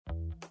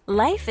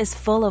Life is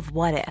full of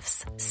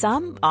what-ifs.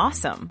 Some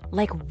awesome,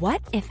 like what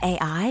if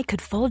AI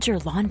could fold your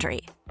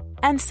laundry?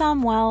 And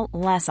some, well,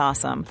 less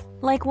awesome,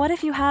 like what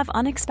if you have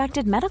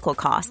unexpected medical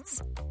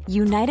costs?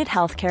 United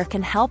Healthcare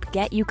can help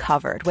get you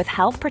covered with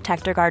Health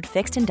Protector Guard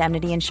fixed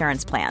indemnity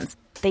insurance plans.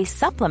 They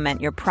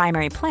supplement your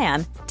primary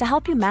plan to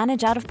help you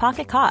manage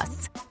out-of-pocket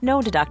costs.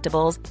 No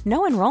deductibles,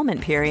 no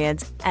enrollment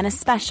periods, and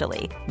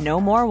especially no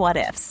more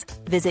what-ifs.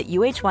 Visit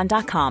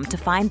uh1.com to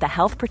find the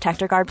Health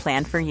Protector Guard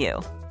plan for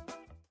you.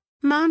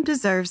 Mom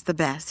deserves the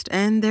best,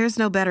 and there's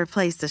no better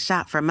place to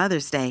shop for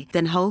Mother's Day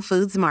than Whole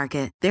Foods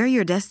Market. They're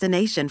your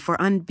destination for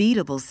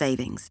unbeatable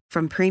savings,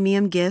 from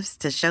premium gifts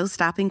to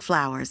show-stopping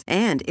flowers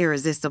and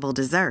irresistible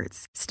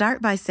desserts.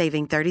 Start by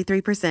saving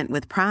 33%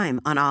 with Prime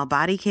on all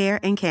body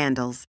care and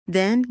candles.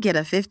 Then get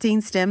a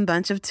 15-stem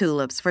bunch of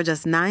tulips for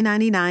just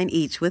 $9.99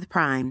 each with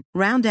Prime.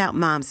 Round out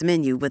Mom's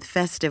menu with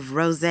festive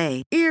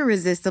rosé,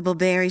 irresistible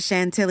berry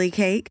chantilly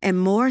cake,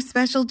 and more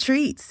special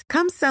treats.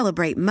 Come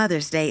celebrate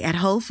Mother's Day at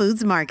Whole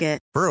Foods Market.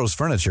 Burrow's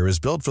furniture is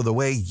built for the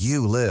way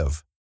you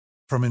live.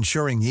 From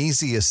ensuring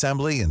easy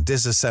assembly and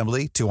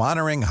disassembly to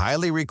honoring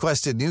highly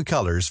requested new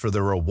colors for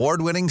their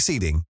award-winning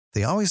seating,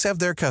 they always have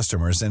their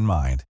customers in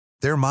mind.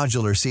 Their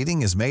modular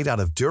seating is made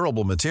out of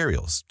durable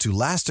materials to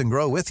last and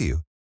grow with you.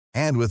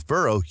 And with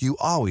Burrow, you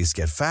always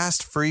get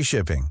fast, free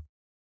shipping.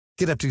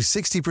 Get up to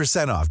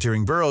 60% off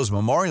during Burrow's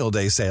Memorial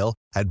Day sale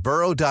at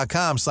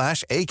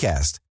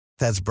burrow.com/ACAST.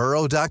 That's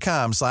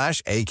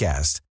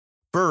burrow.com/ACAST.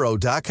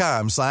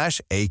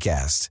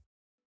 burrow.com/ACAST.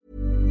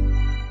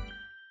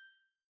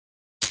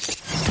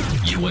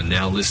 You are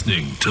now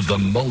listening to the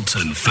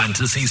Molten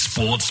Fantasy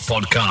Sports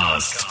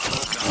Podcast.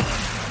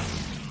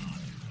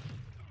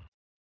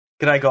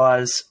 G'day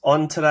guys.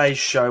 On today's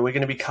show, we're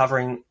going to be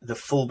covering the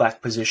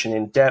fullback position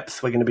in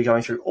depth. We're going to be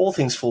going through all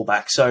things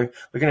fullback. So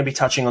we're going to be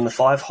touching on the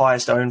 5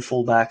 highest owned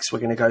fullbacks. We're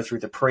going to go through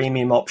the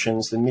premium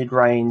options, the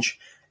mid-range,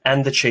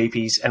 and the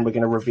cheapies, and we're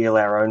going to reveal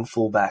our own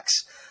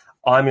fullbacks.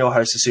 I'm your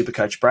host, the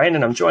Supercoach Brain,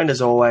 and I'm joined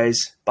as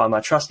always by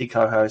my trusty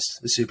co-host,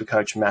 the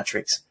Supercoach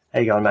Matrix.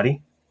 How you going,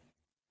 Matty?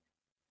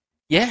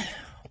 Yeah,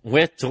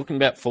 we're talking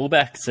about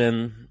fullbacks,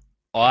 and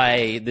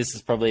this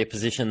is probably a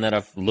position that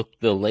I've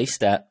looked the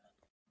least at.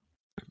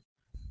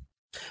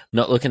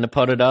 Not looking to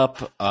pot it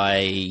up.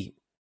 I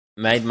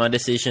made my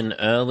decision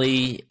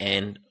early,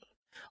 and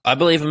I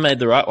believe I made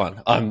the right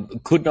one. I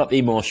could not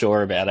be more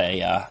sure about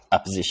a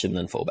position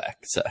than fullback.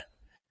 So,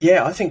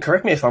 yeah, I think,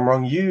 correct me if I'm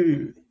wrong,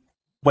 you,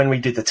 when we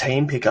did the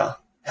team picker,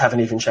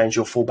 haven't even changed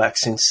your fullback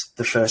since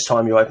the first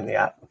time you opened the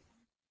app.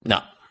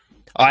 No,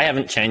 I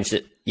haven't changed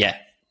it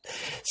yet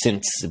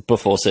since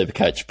before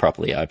Supercoach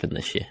properly opened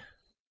this year.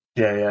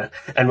 Yeah.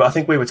 And I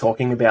think we were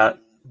talking about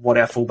what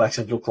our fullbacks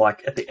had looked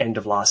like at the end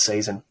of last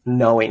season,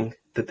 knowing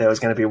that there was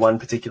going to be one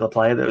particular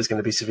player that was going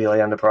to be severely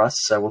underpriced.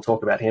 So we'll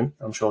talk about him,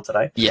 I'm sure,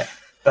 today. Yeah.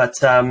 But,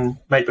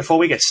 mate, before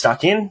we get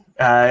stuck in,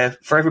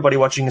 for everybody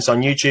watching us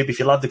on YouTube, if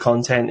you love the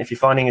content, if you're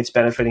finding it's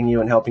benefiting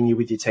you and helping you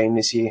with your team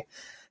this year,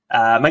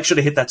 make sure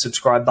to hit that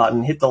subscribe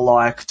button, hit the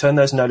like, turn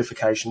those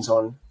notifications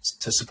on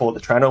to support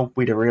the channel.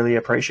 We'd really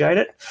appreciate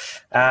it.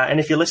 And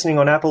if you're listening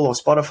on Apple or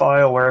Spotify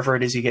or wherever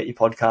it is you get your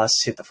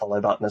podcasts, hit the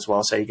follow button as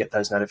well so you get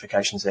those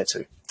notifications there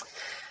too.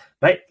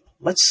 Mate,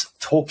 let's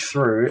talk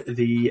through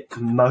the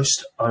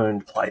most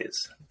owned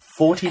players.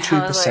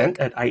 42%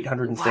 at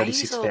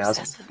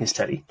 836,000 is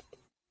Teddy.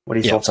 What are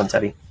your thoughts on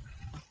Teddy?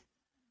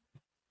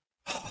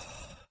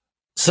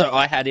 So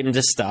I had him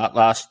to start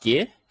last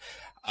year,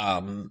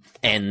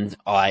 and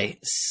I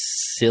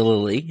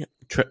sillily,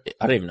 I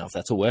don't even know if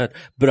that's a word,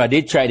 but I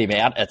did trade him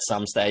out at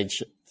some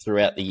stage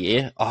throughout the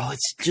year.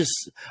 It's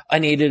just, I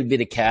needed a bit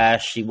of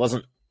cash. He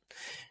wasn't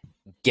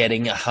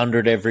getting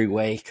 100 every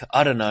week.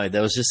 I don't know.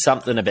 There was just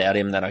something about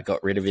him that I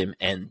got rid of him.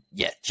 And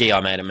I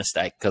made a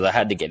mistake because I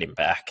had to get him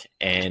back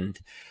and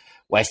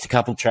waste a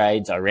couple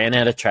trades. I ran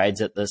out of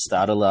trades at the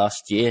start of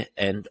last year,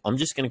 and I'm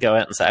just going to go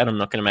out and say it. I'm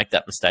not going to make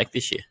that mistake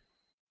this year.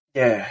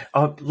 Yeah.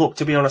 Look,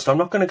 to be honest, I'm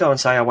not going to go and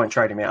say I won't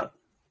trade him out.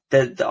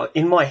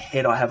 In my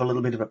head, I have a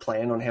little bit of a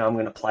plan on how I'm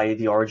going to play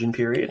the origin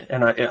period,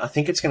 and I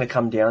think it's going to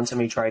come down to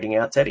me trading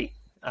out Teddy.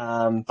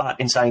 But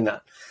in saying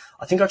that,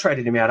 I think I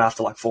traded him out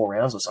after like 4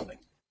 rounds or something.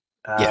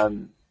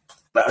 That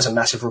was a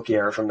massive rookie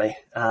error from me.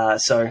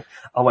 So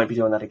I won't be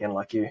doing that again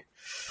like you.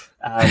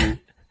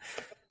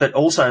 But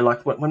also,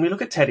 like, when we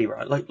look at Teddy,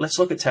 right, like, let's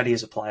look at Teddy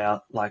as a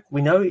player. Like,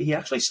 we know he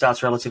actually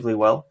starts relatively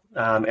well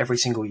every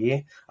single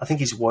year. I think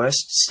his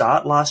worst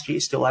start last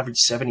year still averaged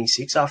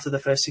 76 after the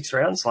first 6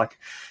 rounds. Like,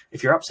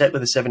 if you're upset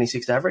with a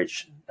 76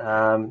 average,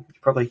 you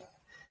probably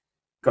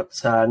got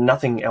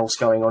nothing else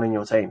going on in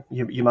your team.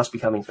 You must be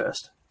coming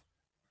first.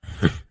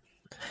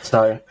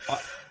 So,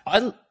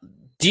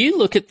 do you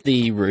look at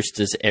the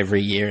Roosters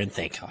every year and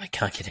think, I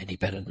can't get any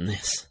better than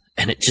this?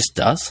 And it just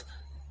does?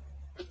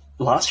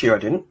 Last year I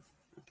didn't.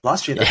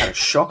 Last year they had a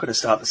shocker to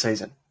start the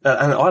season.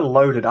 And I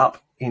loaded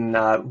up in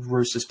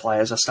Roosters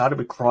players. I started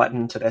with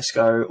Crichton,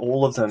 Tedesco,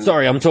 all of them.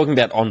 Sorry, I'm talking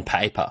about on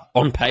paper.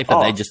 On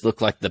paper, they just look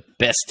like the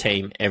best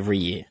team every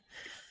year.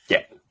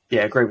 Yeah.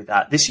 Yeah, I agree with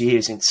that. This year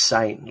is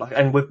insane.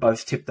 And we've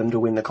both tipped them to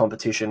win the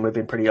competition. We've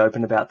been pretty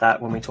open about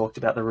that when we talked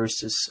about the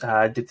Roosters,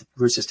 did the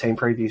Roosters team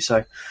preview.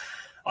 So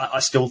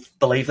I still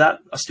believe that.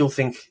 I still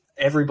think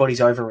everybody's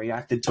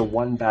overreacted to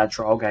one bad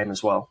trial game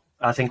as well.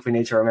 I think we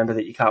need to remember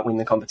that you can't win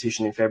the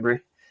competition in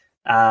February.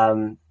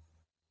 I'm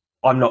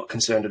not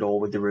concerned at all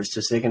with the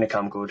Roosters. They're going to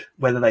come good.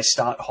 Whether they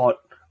start hot,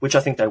 which I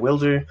think they will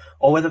do,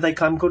 or whether they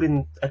come good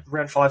in at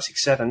round 5,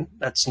 6, 7,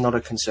 that's not a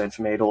concern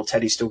for me at all.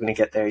 Teddy's still going to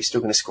get there. He's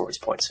still going to score his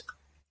points.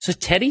 So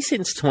Teddy,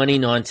 since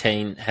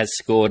 2019, has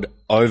scored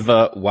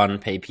over 1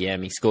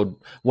 ppm. He scored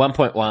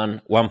 1.1,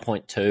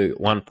 1.2,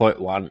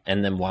 1.1,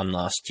 and then 1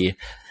 last year.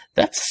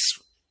 That's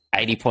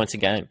 80 points a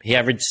game. He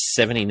averaged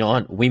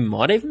 79. We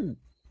might even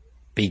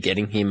be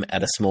getting him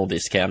at a small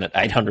discount at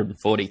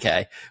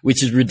 840k,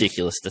 which is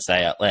ridiculous to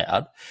say out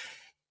loud.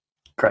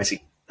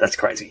 Crazy. That's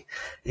crazy.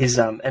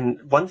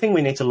 And one thing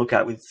we need to look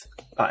at with,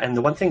 and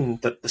the one thing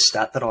that the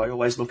stat that I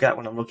always look at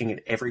when I'm looking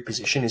at every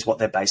position is what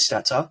their base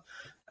stats are.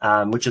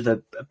 Which are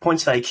the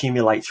points they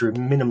accumulate through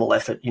minimal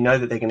effort. You know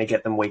that they're going to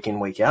get them week in,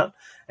 week out.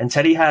 And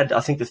Teddy had, I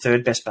think, the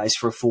third best base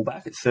for a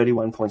fullback at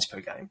 31 points per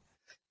game.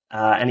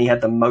 And he had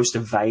the most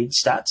evade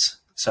stats,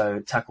 so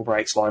tackle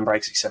breaks, line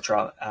breaks,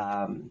 etc.,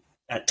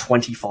 at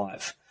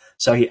 25.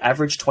 So he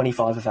averaged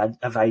 25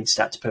 evade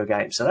stats per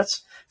game. So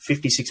that's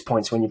 56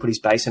 points when you put his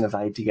base and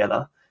evade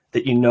together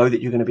that you know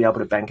that you're going to be able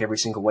to bank every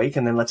single week.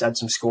 And then let's add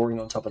some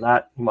scoring on top of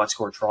that. You might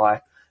score a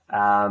try.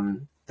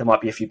 There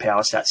might be a few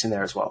power stats in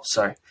there as well.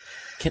 So,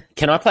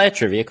 can I play a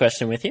trivia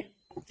question with you?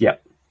 Yeah.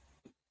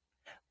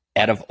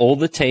 Out of all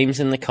the teams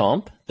in the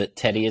comp that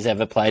Teddy has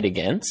ever played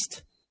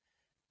against,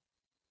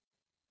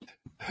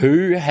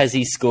 who has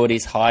he scored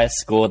his highest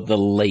score the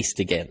least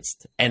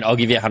against? And I'll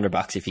give you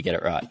 $100 if you get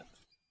it right.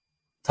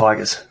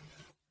 Tigers.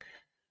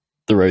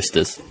 The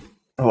Roosters.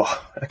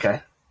 Oh,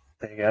 okay.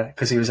 There you go.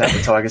 Because he was at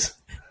the Tigers.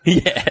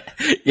 Yeah,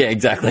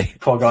 exactly.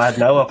 Poor guy had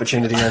no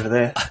opportunity over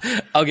there.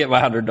 I'll get my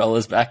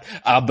 $100 back.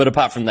 But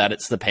apart from that,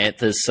 it's the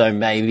Panthers. So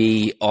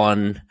maybe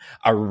on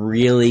a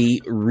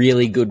really,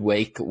 really good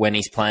week when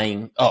he's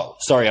playing,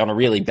 on a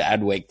really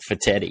bad week for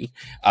Teddy,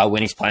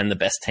 when he's playing the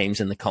best teams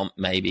in the comp,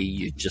 maybe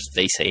you just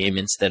VC him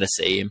instead of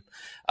see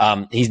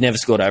him. He's never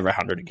scored over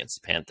 100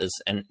 against the Panthers,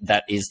 and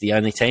that is the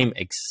only team,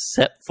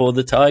 except for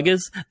the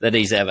Tigers, that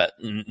he's ever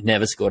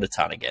never scored a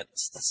ton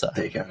against. So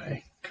there you go,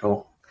 mate.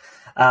 Cool.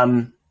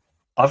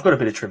 I've got a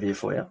bit of trivia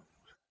for you.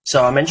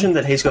 So I mentioned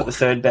that he's got the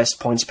third best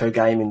points per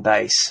game in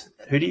base.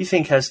 Who do you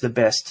think has the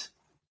best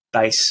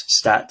base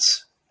stats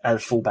at a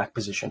fullback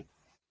position?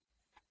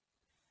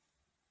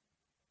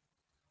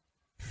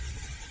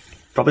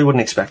 Probably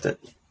wouldn't expect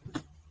it.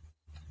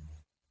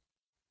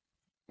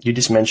 You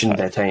just mentioned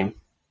their team.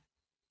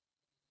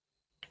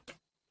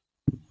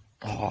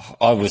 Oh,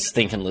 I was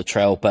thinking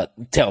Latrell, but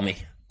tell me.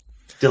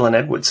 Dylan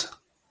Edwards.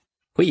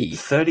 Whee.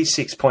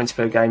 36 points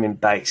per game in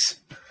base.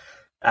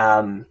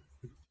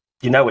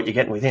 You know what you're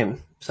getting with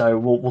him. So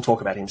we'll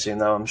talk about him soon,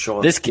 though, I'm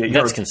sure. That's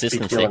consistency.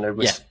 Big Dylan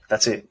Edwards. Yeah.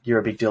 That's it. You're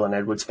a big Dylan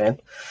Edwards fan.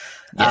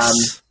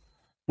 Yes.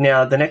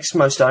 Now, the next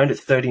most owned at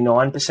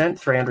 39%,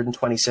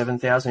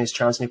 327,000, is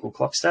Charles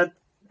Nickel-Klokstad.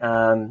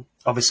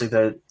 Obviously,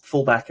 the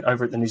fullback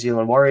over at the New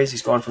Zealand Warriors.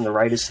 He's gone from the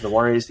Raiders to the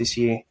Warriors this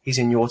year. He's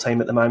in your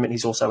team at the moment.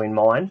 He's also in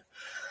mine.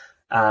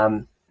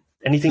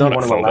 Anything Not you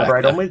want to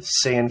elaborate on with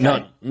CNK?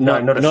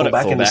 Not a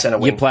fullback in the centre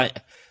wing.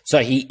 So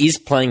he is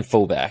playing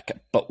fullback,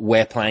 but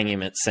we're playing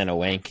him at centre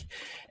wing.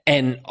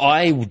 And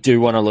I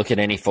do want to look at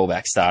any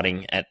fullback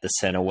starting at the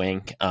centre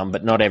wing,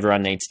 but not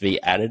everyone needs to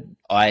be added.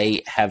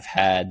 I have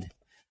had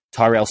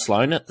Tyrell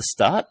Sloan at the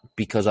start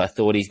because I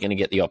thought he's going to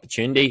get the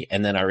opportunity,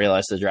 and then I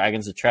realised the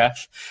Dragons are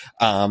trash.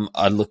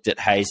 I looked at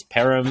Hayes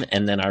Perham,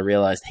 and then I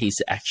realised he's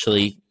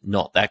actually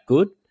not that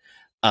good.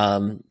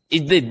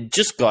 They're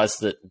just guys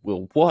that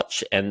will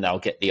watch and they'll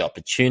get the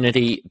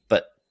opportunity.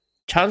 But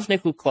Charles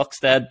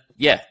Nickel-Klokstad,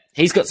 yeah,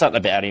 he's got something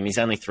about him. He's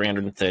only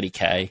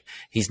 330k.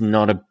 He's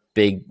not a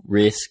big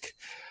risk.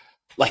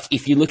 Like,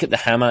 if you look at the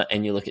Hammer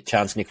and you look at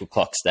Charles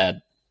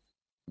Nickel-Klokstad,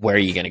 where are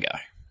you going to go?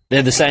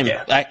 They're the same.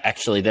 Yeah.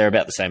 Actually, they're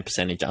about the same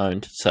percentage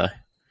owned. So,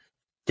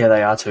 yeah,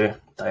 they are too.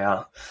 They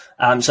are.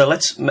 So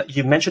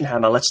you mentioned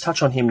Hammer. Let's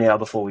touch on him now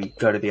before we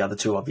go to the other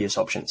two obvious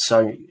options.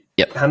 So,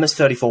 Hammer's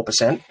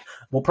 34%.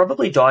 We'll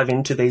probably dive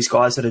into these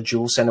guys that are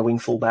dual centre wing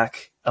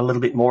fullback a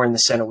little bit more in the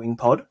centre wing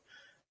pod.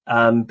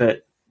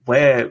 But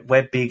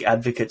we're big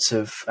advocates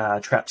of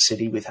Trap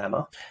City with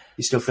Hammer.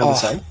 You still feel the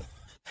same?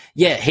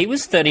 Yeah, he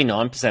was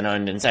 39%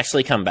 owned and it's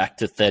actually come back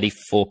to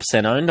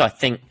 34% owned. I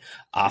think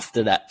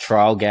after that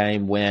trial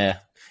game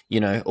where,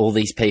 all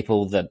these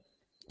people that,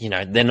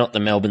 they're not the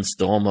Melbourne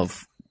Storm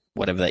of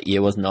whatever that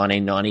year was,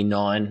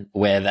 1999,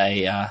 where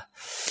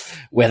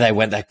they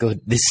went that good.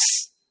 This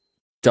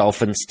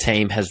Dolphins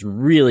team has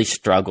really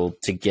struggled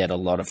to get a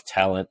lot of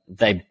talent.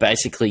 They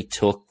basically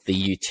took the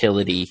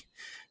utility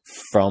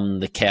from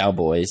the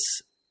Cowboys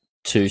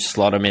to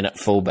slot him in at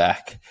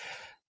fullback.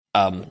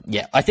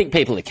 I think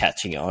people are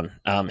catching on.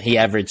 He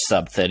averaged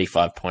sub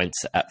 35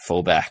 points at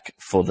fullback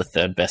for the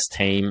third best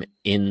team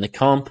in the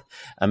comp.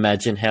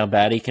 Imagine how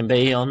bad he can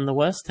be on the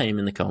worst team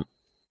in the comp.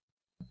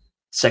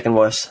 Second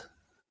worst,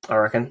 I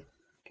reckon.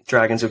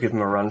 Dragons will give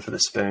him a run for the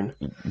spoon.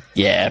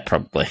 Yeah,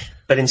 probably.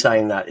 But in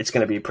saying that, it's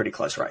going to be a pretty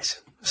close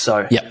race.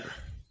 So, yeah.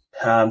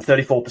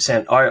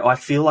 34%. I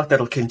feel like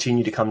that'll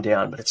continue to come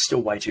down, but it's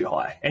still way too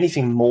high.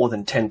 Anything more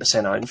than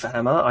 10% owned for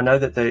Hammer. I know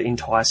that the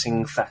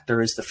enticing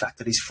factor is the fact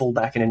that he's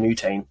fullback in a new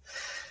team,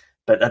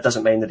 but that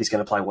doesn't mean that he's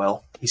going to play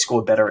well. He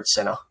scored better at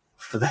centre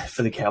for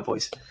the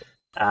Cowboys.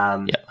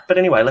 But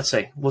anyway, let's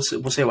see. We'll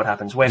see what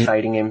happens. We're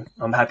fading him.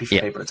 I'm happy for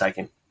people to take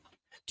him.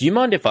 Do you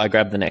mind if I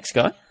grab the next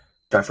guy?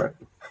 Go for it.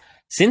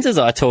 Since as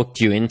I talked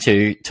you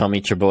into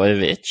Tommy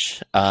Trebojevic,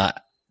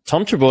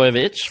 Tom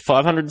Trebojevic,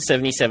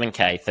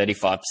 577K,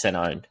 35%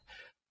 owned.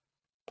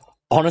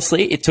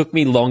 Honestly, it took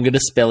me longer to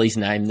spell his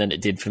name than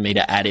it did for me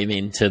to add him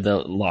into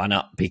the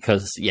lineup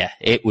because,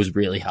 it was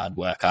really hard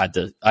work. I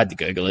had to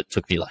Google it. It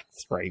took me like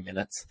 3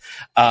 minutes.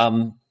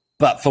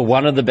 But for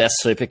one of the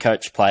best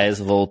Supercoach players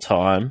of all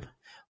time,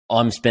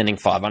 I'm spending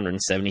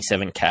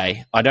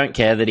 577K. I don't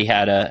care that he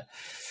had a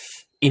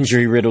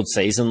injury-riddled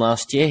season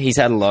last year. He's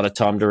had a lot of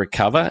time to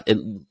recover.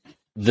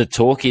 The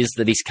talk is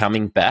that he's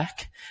coming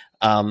back.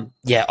 I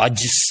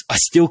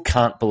still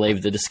can't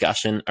believe the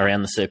discussion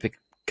around the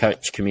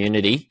Supercoach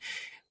community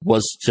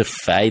was to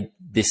fade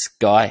this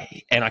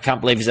guy. And I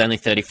can't believe he's only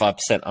 35%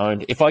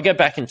 owned. If I go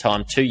back in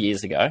time 2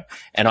 years ago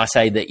and I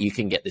say that you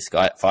can get this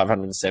guy at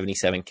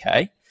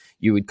 577K,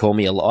 you would call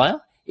me a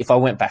liar. If I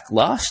went back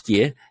last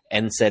year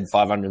and said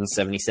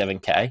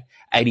 577K,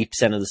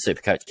 80% of the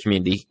Supercoach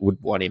community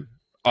would want him.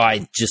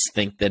 I just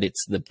think that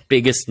it's the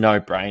biggest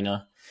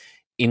no-brainer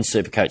in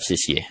Supercoach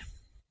this year.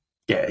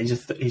 Yeah,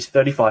 he's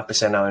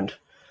 35%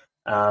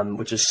 owned,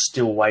 which is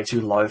still way too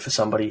low for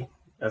somebody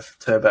of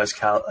Turbo's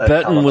caliber.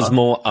 Burton was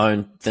more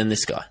owned than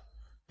this guy.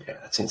 Yeah,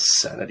 that's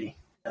insanity.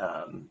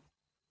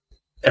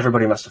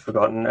 Everybody must have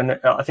forgotten. And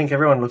I think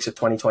everyone looks at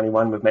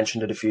 2021. We've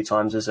mentioned it a few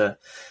times as a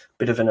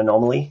bit of an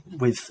anomaly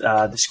with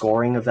the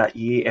scoring of that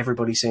year.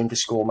 Everybody seemed to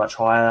score much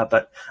higher,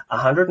 but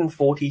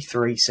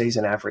 143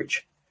 season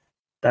average.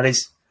 That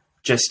is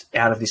just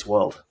out of this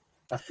world.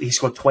 He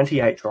scored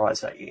 28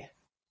 tries that year.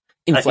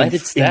 Inflated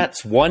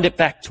stats. Wind it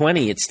back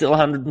 20. It's still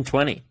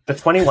 120. But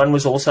 21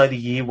 was also the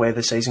year where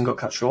the season got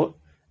cut short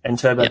and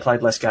Turbo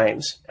played less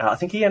games. I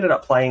think he ended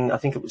up playing,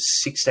 it was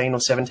 16 or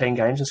 17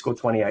 games and scored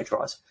 28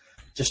 tries.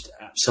 Just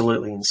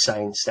absolutely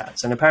insane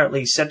stats. And apparently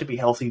he's said to be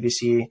healthy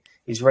this year.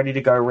 He's ready to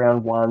go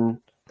round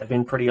one. They've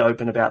been pretty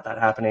open about that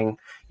happening.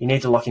 You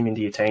need to lock him into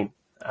your team.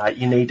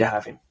 You need to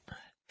have him.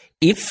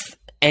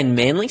 And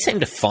Manly seem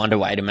to find a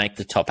way to make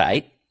the top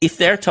 8. If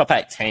they're a top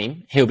 8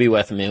 team, he'll be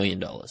worth $1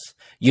 million.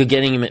 You're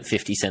getting him at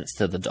 50 cents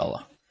to the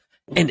dollar.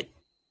 And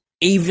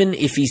even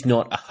if he's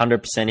not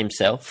 100%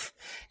 himself,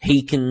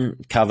 he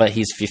can cover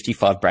his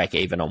 55 break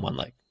even on one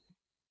leg.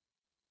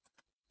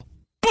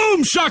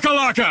 Boom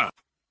shakalaka!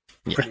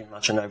 Pretty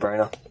much a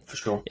no-brainer, for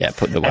sure. Yeah,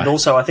 put it away. And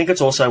also, I think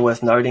it's also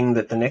worth noting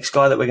that the next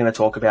guy that we're going to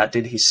talk about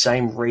did his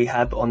same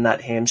rehab on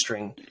that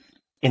hamstring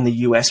in the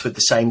US with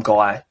the same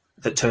guy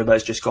that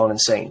Turbo's just gone and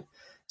seen.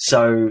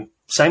 So,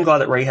 same guy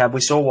that rehab. We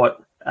saw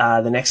what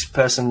the next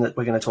person that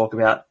we're going to talk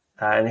about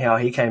and how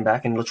he came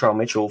back in Latrell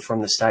Mitchell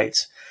from the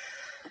States.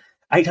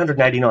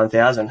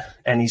 $889,000,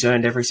 and he's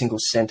earned every single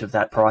cent of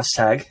that price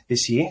tag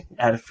this year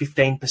at a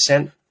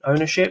 15%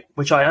 ownership,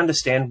 which I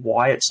understand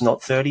why it's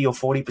not 30 or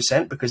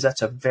 40% because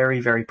that's a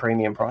very, very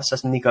premium price.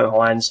 That's Nico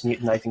Hines,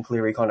 Nathan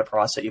Cleary kind of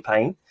price that you're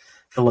paying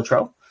for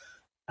Latrell.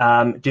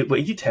 Were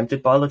you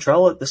tempted by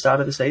Latrell at the start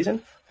of the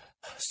season?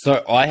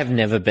 So I have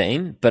never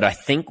been, but I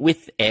think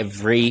with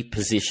every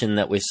position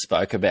that we've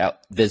spoke about,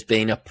 there's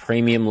been a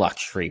premium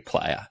luxury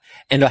player,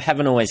 and I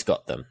haven't always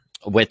got them.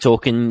 We're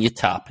talking your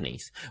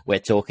Tarpanies. We're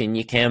talking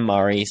your Cam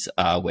Murrays.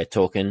 We're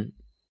talking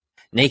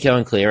Nico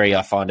and Cleary.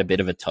 I find a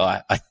bit of a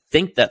tie. I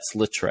think that's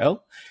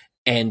Latrell,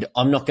 and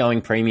I'm not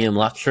going premium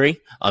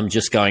luxury. I'm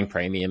just going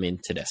premium in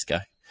Tedesco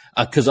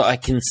because I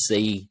can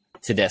see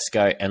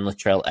Tedesco and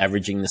Latrell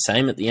averaging the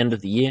same at the end of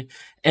the year,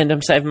 and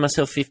I'm saving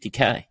myself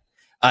 50K.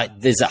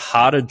 There's a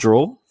harder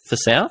draw for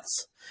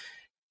Souths,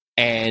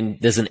 and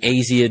there's an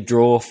easier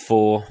draw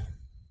for,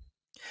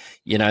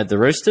 the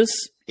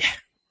Roosters. Yeah.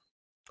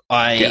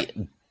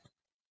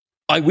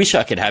 I wish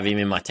I could have him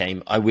in my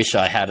team. I wish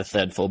I had a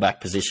third fullback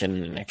position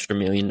and an extra $1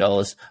 million.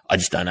 I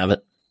just don't have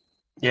it.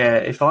 Yeah,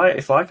 if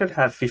I could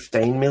have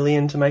 15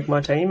 million to make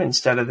my team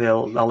instead of the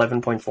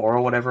 11.4 or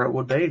whatever it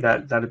would be,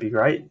 that'd be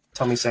great.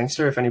 Tommy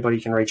Sangster, if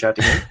anybody can reach out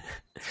to him.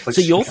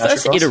 So your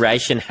first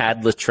iteration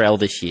had Latrell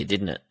this year,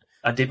 didn't it?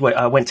 I did.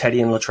 I went Teddy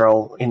and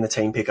Latrell in the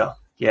team picker.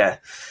 Yeah,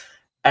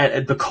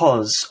 and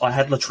because I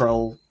had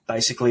Latrell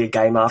basically a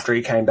game after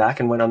he came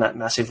back and went on that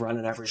massive run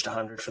and averaged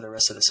 100 for the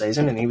rest of the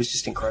season, and he was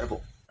just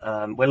incredible.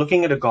 We're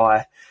looking at a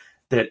guy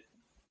that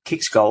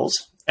kicks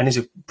goals and is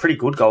a pretty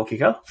good goal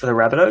kicker for the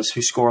Rabbitohs,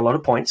 who score a lot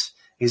of points.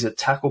 He's a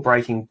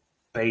tackle-breaking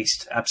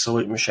beast,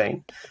 absolute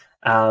machine.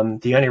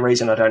 The only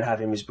reason I don't have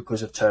him is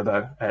because of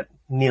Turbo at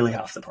nearly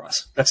half the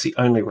price. That's the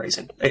only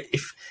reason.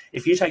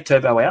 If you take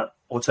Turbo out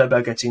or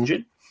Turbo gets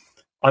injured,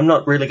 I'm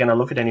not really going to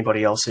look at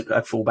anybody else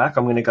at fullback.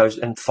 I'm going to go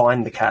and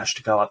find the cash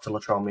to go up to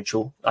Latrell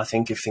Mitchell, I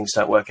think, if things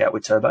don't work out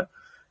with Turbo.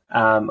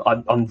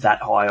 I'm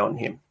that high on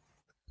him.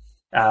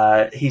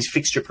 He's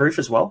fixture-proof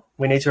as well.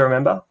 We need to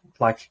remember,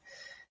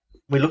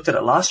 we looked at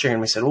it last year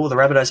and we said, the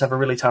Rabbitohs have a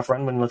really tough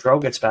run when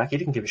Latrell gets back. He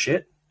didn't give a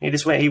shit.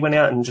 He went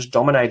out and just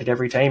dominated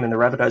every team, and the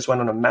Rabbitohs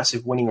went on a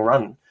massive winning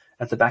run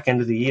at the back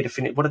end of the year to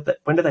finish.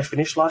 When did they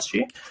finish last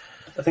year?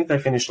 I think they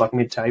finished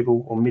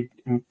mid-table or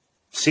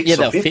mid-sixth. Yeah,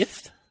 they were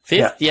fifth.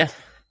 Yeah.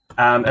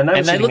 And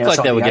they looked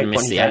like they were going to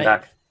miss the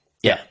eight.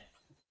 Yeah.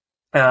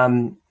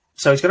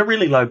 So he's got a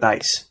really low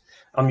base.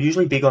 I'm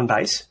usually big on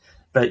base,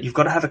 but you've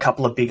got to have a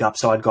couple of big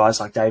upside guys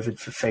like David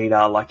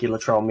Fafita, like your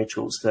Latrell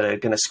Mitchells, that are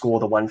going to score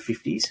the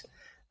 150s.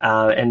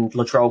 And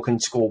Latrell can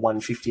score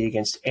 150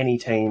 against any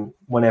team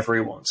whenever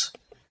he wants.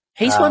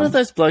 He's one of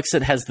those blokes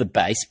that has the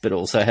base but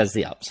also has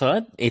the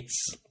upside.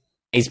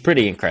 He's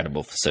pretty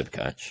incredible for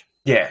Supercoach.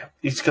 Yeah,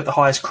 he's got the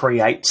highest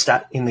create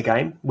stat in the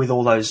game with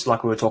all those,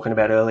 like we were talking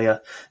about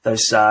earlier, on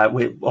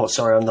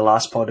the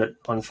last pod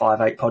on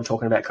 5-8 pod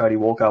talking about Cody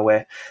Walker,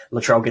 where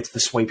Latrell gets the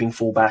sweeping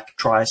fullback,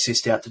 try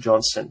assist out to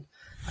Johnston.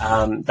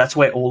 That's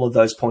where all of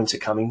those points are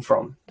coming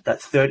from.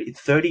 That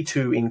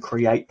 32 in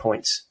create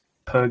points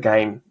per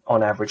game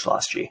on average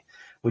last year,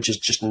 which is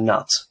just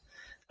nuts.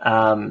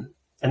 And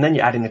then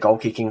you add in the goal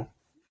kicking.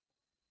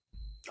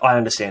 I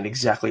understand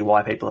exactly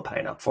why people are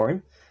paying up for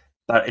him,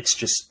 but it's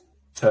just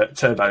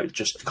Turbo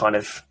just kind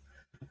of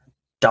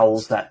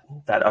dulls that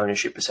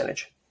ownership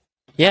percentage.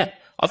 Yeah,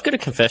 I've got a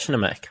confession to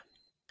make.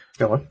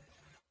 Go on.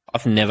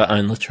 I've never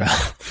owned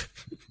Latrell.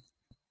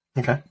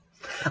 Okay.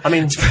 I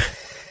mean,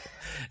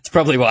 it's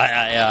probably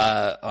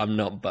why I'm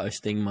not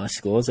boasting my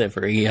scores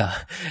every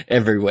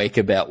week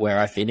about where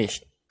I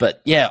finished.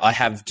 But yeah, I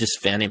have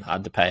just found him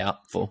hard to pay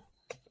up for.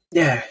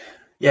 Yeah.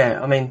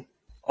 I mean,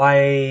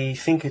 I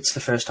think it's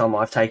the first time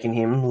I've taken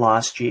him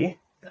last year.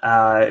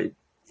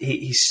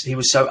 He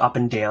was so up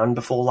and down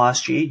before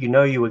last year.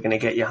 You were going to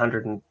get your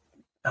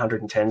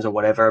 110s or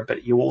whatever,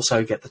 but you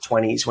also get the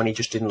 20s when he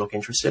just didn't look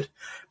interested.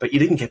 But you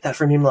didn't get that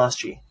from him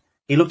last year.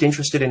 He looked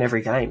interested in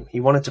every game. He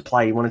wanted to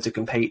play. He wanted to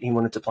compete. He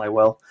wanted to play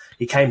well.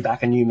 He came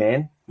back a new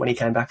man when he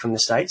came back from the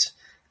States.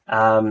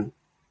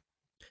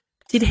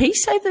 Did he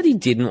say that he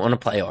didn't want to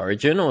play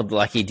Origin, or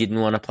he didn't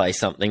want to play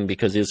something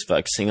because he was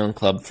focusing on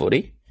club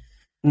footy?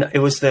 No, it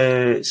was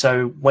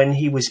so when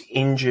he was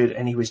injured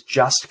and he was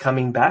just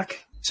coming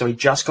back, so he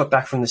just got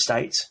back from the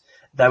States,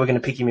 they were going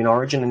to pick him in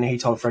Origin, and he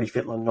told Freddie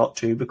Fittler not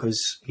to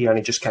because he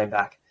only just came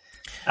back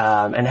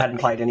and hadn't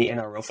played any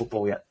NRL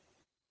football yet.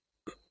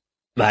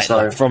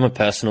 Mate, from a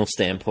personal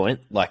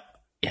standpoint,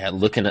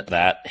 looking at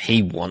that,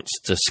 he wants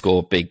to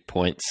score big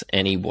points,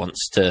 and he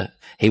wants to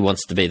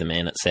be the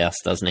man at South,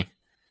 doesn't he?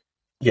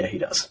 Yeah, he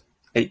does.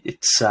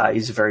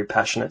 He's a very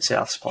passionate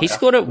Souths player. He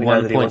scored at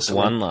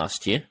 1.1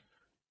 last year.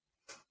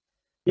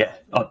 Yeah,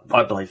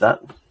 I believe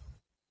that.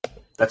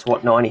 That's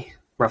 90,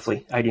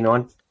 roughly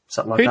 89,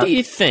 something like that. Who do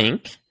you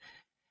think?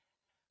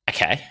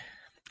 Okay,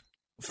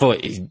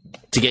 to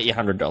get your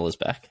 $100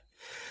 back.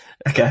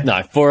 Okay.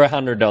 No, for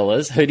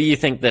 $100, who do you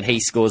think that he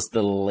scores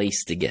the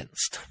least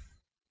against?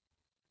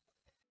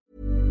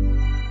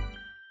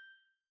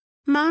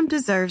 Mom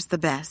deserves the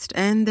best,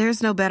 and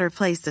there's no better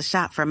place to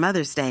shop for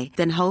Mother's Day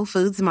than Whole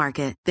Foods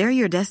Market. They're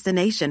your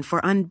destination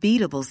for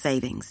unbeatable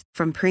savings,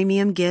 from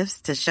premium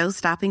gifts to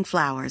show-stopping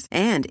flowers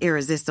and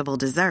irresistible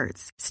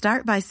desserts.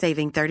 Start by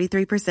saving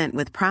 33%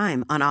 with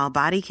Prime on all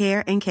body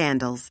care and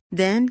candles.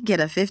 Then get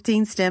a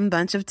 15-stem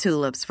bunch of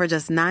tulips for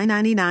just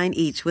 $9.99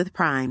 each with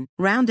Prime.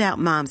 Round out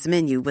Mom's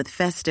menu with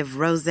festive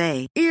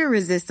rosé,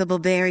 irresistible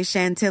berry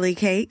chantilly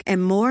cake,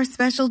 and more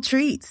special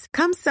treats.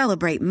 Come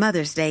celebrate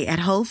Mother's Day at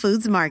Whole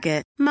Foods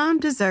Market. Mom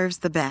deserves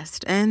the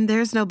best, and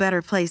there's no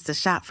better place to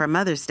shop for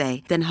Mother's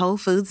Day than Whole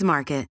Foods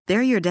Market.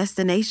 They're your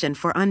destination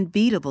for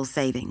unbeatable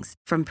savings,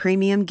 from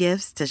premium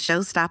gifts to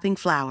show-stopping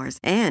flowers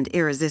and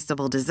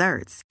irresistible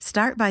desserts.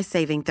 Start by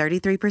saving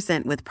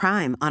 33% with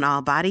Prime on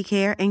all body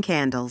care and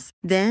candles.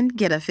 Then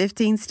get a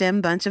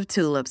 15-stem bunch of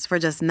tulips for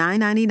just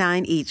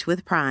 $9.99 each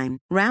with Prime.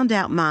 Round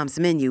out Mom's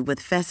menu with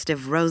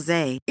festive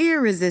rosé,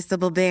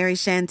 irresistible berry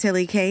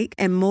chantilly cake,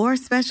 and more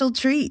special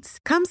treats.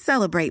 Come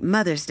celebrate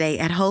Mother's Day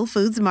at Whole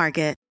Foods Market.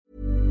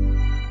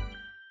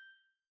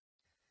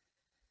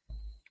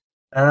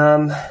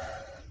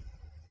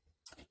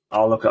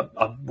 Look,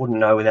 I wouldn't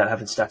know without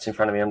having stats in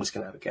front of me. I'm just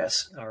going to have a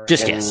guess.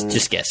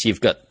 Just guess.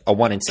 You've got a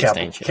 1 in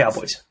 16 chance.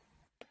 Cowboys.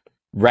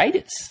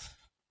 Raiders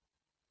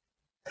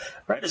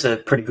are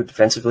pretty good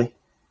defensively.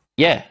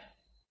 Yeah,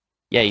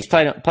 he's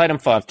played them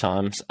 5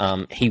 times.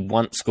 He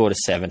once scored a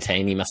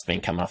 17. He must have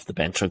been coming off the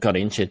bench or got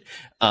injured.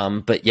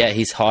 But yeah,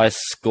 his highest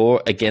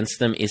score against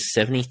them is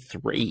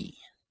 73.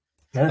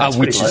 Yeah,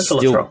 which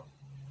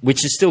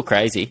is still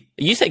crazy.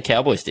 You said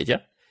Cowboys, did you?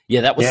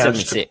 Yeah, that was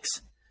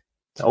 76.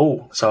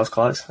 So I was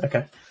close.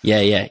 Okay. Yeah,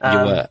 you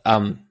were.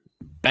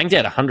 Banged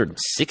out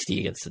 160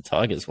 against the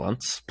Tigers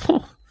once.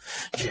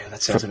 Yeah,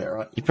 that sounds about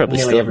right. You probably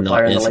Nearly still every have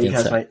player in the nightmares league against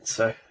has, that. mate.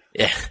 So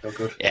yeah, still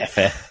good. Yeah,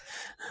 fair.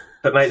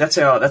 But mate, that's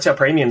our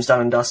premiums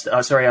done and dusted.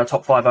 Our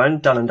top 5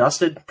 owned done and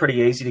dusted.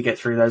 Pretty easy to get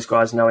through those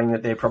guys, knowing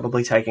that they're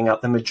probably taking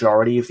up the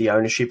majority of the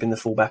ownership in the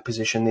fullback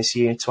position this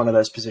year. It's one of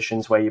those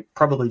positions where you're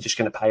probably just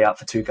going to pay up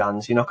for 2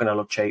 guns. You're not going to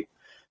look cheap.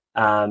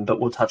 But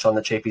we'll touch on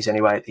the cheapies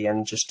anyway at the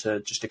end just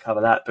to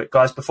cover that. But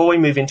guys, before we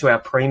move into our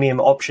premium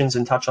options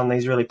and touch on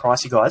these really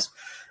pricey guys,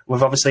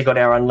 we've obviously got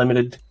our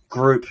unlimited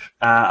group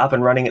up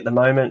and running at the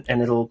moment,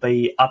 and it'll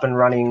be up and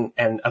running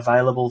and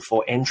available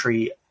for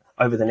entry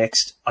over the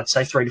next, I'd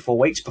say, 3 to 4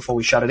 weeks before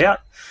we shut it out.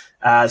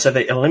 So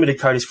the unlimited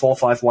code is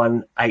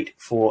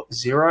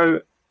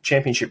 451840.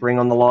 Championship ring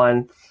on the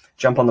line.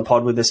 Jump on the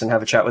pod with us and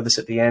have a chat with us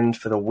at the end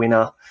for the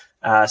winner.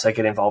 So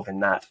get involved in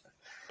that.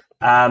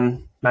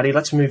 Maddie,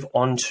 let's move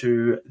on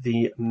to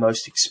the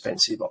most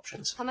expensive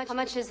options. How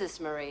much is this,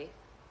 Marie?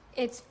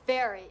 It's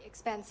very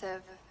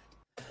expensive.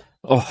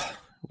 Oh,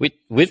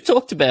 we've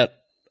talked about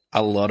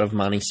a lot of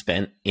money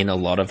spent in a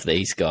lot of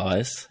these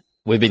guys.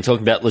 We've been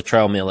talking about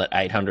Latrell Mill at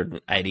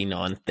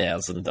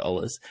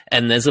 $889,000,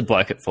 and there's a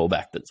bloke at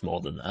fullback that's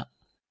more than that.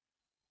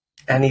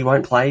 And he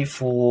won't play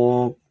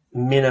for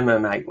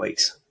minimum 8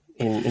 weeks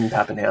in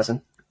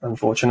Pappenhausen,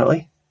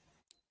 unfortunately.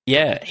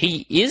 Yeah,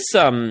 he is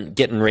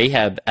getting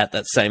rehab at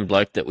that same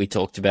bloke that we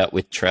talked about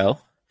with Trell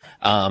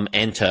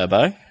and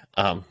Turbo.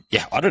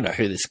 Yeah, I don't know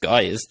who this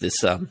guy is.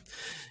 This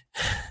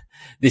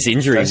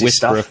injury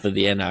whisperer for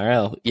the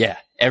NRL. Yeah,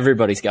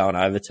 everybody's going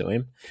over to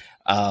him.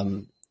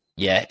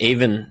 Yeah,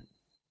 even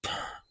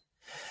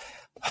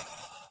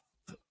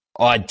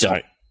I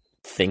don't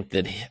think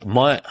that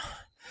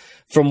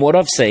from what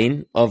I've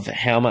seen of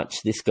how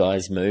much this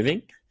guy's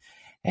moving,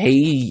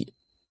 we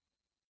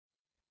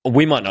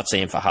might not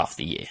see him for half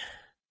the year.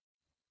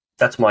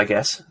 That's my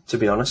guess, to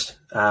be honest.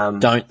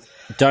 Don't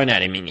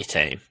add him in your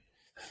team.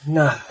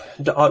 No,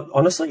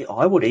 honestly,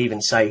 I would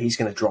even say he's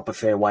going to drop a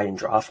fair way in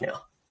draft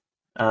now.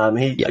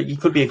 He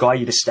could be a guy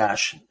you just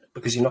stash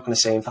because you're not going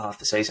to see him for half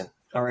the season.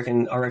 I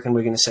reckon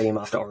we're going to see him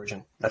after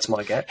Origin. That's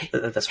my guess.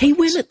 He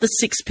went at the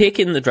 6th pick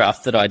in the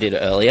draft that I did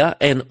earlier,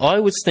 and I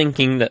was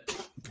thinking that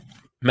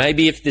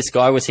maybe if this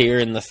guy was here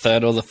in the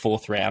 3rd or the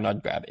 4th round,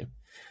 I'd grab him.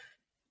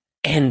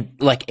 And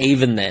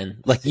even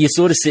then, you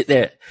sort of sit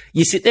there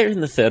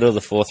in the 3rd or the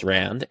 4th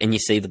round, and you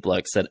see the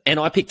blokes and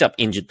I picked up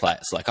injured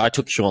players. I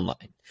took Sean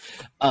Lane.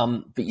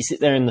 But you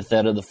sit there in the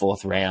 3rd or the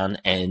 4th round,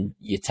 and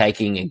you're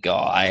taking a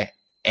guy,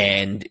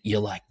 and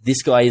you're like,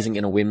 this guy isn't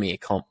going to win me a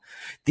comp.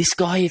 This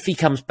guy, if he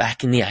comes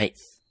back in the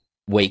 8th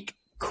week,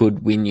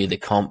 could win you the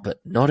comp, but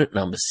not at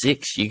number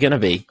 6. You're going to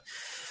be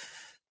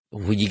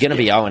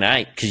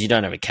 0-8 because you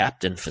don't have a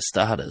captain for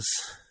starters.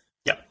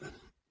 Yep.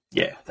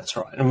 Yeah, that's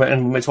right.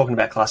 And we're talking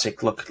about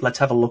Classic. Look, let's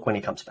have a look when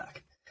he comes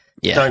back.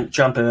 Yeah. Don't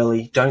jump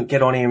early. Don't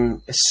get on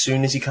him as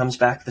soon as he comes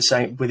back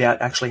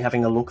without actually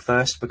having a look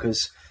first,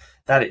 because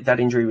that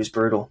injury was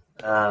brutal.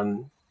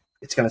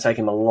 It's going to take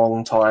him a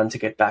long time to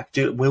get back.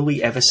 Will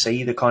we ever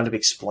see the kind of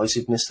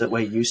explosiveness that we're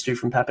used to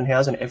from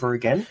Pappenhausen ever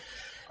again?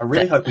 I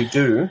really hope we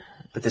do,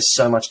 but there's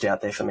so much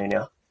doubt there for me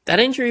now. That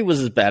injury was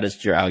as bad as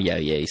Jarrell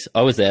Yo-Ye's.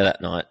 I was there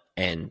that night,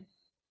 and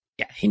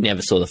he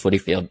never saw the footy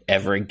field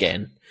ever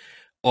again.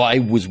 I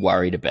was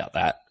worried about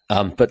that.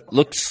 But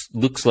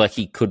looks like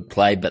he could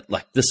play, but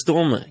the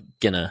Storm are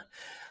going to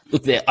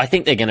look there. I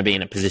think they're going to be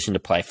in a position to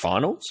play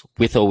finals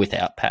with or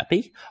without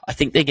Pappy. I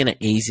think they're going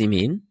to ease him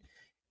in.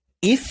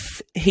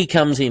 If he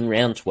comes in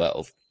round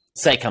 12,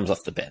 say comes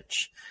off the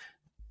bench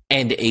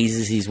and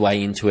eases his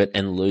way into it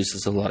and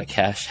loses a lot of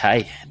cash,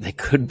 hey, there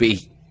could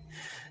be,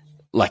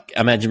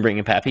 imagine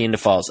bringing Pappy into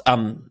files.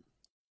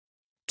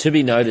 To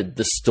be noted,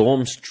 the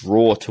Storm's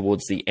draw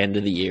towards the end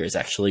of the year is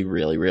actually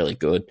really, really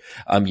good.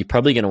 You're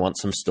probably going to want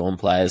some Storm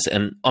players,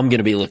 and I'm going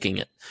to be looking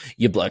at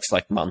your blokes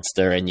like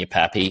Munster and your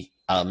Pappy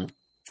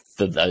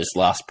for those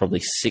last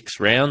probably 6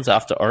 rounds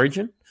after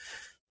Origin.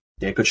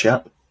 Yeah, good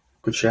shout.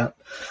 Good shout.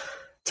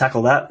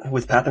 Tackle that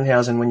with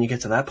Pappenhausen when you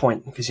get to that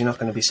point, because you're not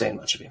going to be seeing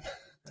much of him.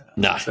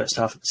 No. First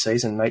half of the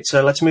season, mate.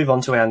 So let's move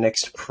on to our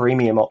next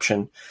premium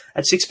option.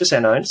 At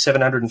 6% owned,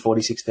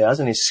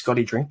 746,000 is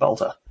Scotty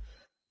Drinkbolter.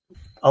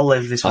 I'll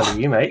leave this one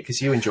to you, mate, because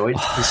you enjoyed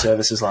his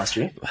services last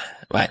year.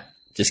 Wait,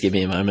 just give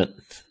me a moment.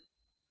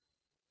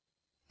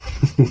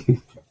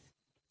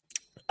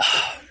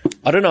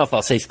 I don't know if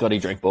I'll see Scotty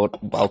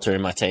Drinkbolter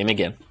in my team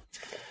again.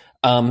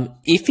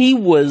 If he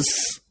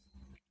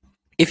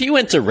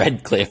went to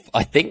Redcliffe,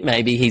 I think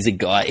maybe he's a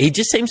guy. He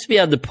just seems to be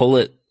able to pull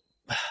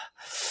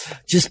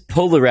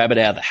the rabbit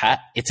out of the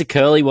hat. It's a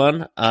curly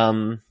one.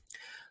 I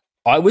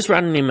was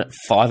running him at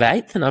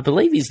 5'8", and I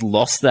believe he's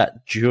lost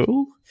that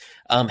duel.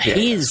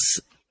 He is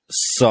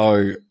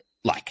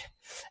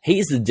he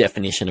is the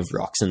definition of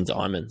rocks and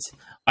diamonds.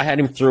 I had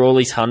him through all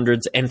his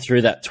hundreds and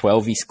through that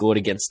 12 he scored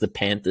against the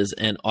Panthers,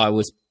 and I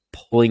was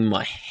pulling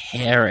my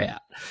hair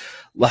out.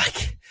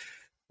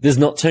 There's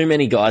not too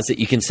many guys that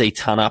you can see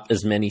ton up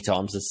as many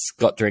times as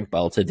Scott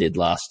Drinkbolter did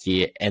last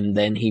year, and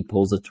then he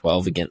pulls a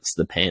 12 against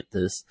the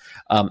Panthers.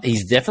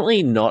 He's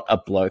definitely not a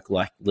bloke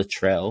like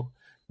Latrell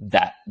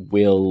that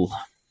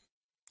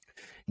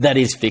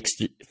is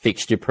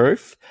fixture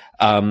proof.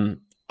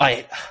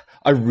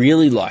 I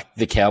really like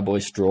the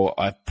Cowboys draw.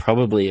 I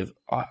probably have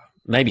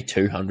maybe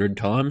 200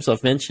 times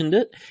I've mentioned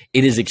it.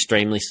 It is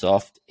extremely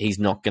soft. He's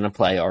not going to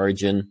play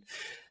Origin.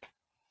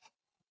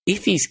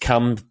 If he's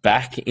come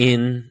back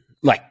in,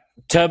 like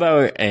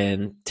Turbo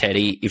and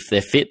Teddy, if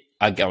they're fit,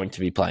 are going to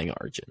be playing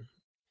Origin.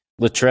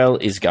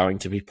 Latrell is going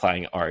to be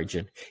playing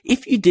Origin.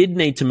 If you did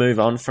need to move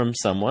on from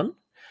someone,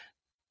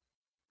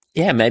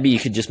 yeah, maybe you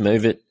could just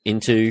move it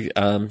into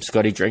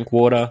Scotty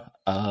Drinkwater,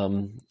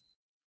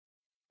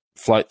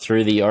 float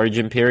through the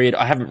Origin period.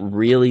 I haven't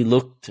really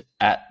looked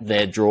at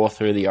their draw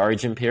through the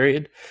Origin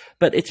period,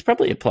 but it's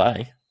probably a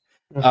play.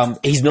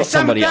 He's not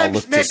somebody I'll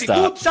look to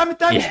start. Good,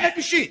 sometimes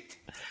maybe shit.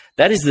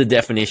 That is the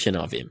definition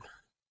of him.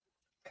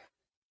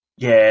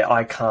 Yeah,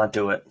 I can't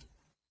do it.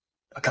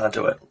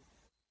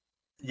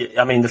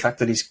 Yeah, I mean, the fact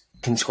that he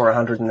can score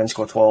 100 and then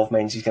score 12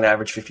 means he's going to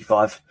average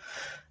 55.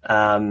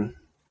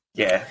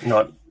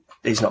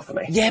 He's not for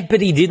me. Yeah,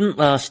 but he didn't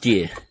last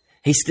year.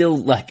 He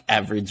still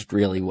averaged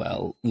really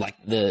well. Like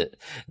the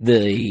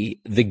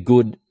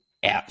good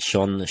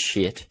outshone the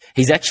shit.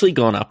 He's actually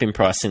gone up in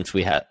price since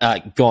we had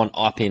gone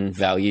up in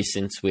value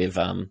since we've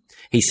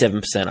he's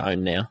 7%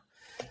 owned now.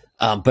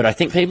 But I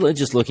think people are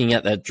just looking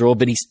at that draw.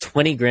 But he's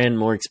 20 grand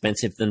more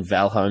expensive than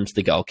Val Holmes,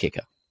 the goal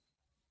kicker.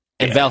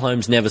 And Val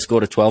Holmes never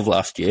scored a 12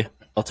 last year.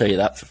 I'll tell you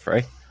that for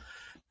free.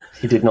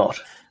 He did not.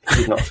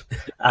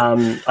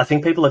 I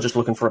think people are just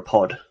looking for a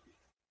pod.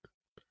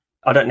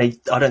 I don't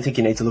think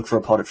you need to look for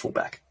a pod at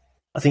fullback.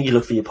 I think you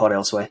look for your pod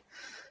elsewhere.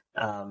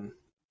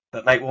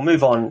 But mate, we'll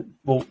move on.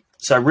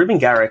 So Ruben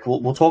Garrick,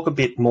 we'll talk a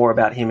bit more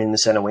about him in the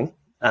centre wing,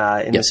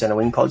 the centre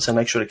wing pod. So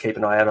make sure to keep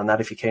an eye out on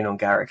that if you're keen on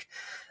Garrick.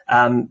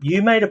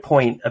 You made a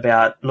point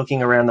about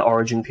looking around the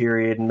Origin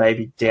period and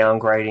maybe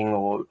downgrading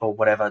or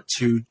whatever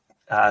to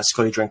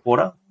Scotty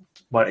Drinkwater,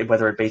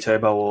 whether it be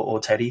Turbo or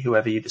Teddy,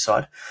 whoever you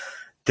decide.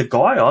 The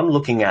guy I'm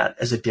looking at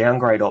as a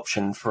downgrade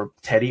option for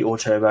Teddy or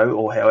Turbo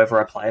or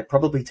however I play it,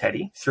 probably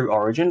Teddy, through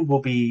Origin,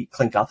 will be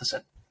Clint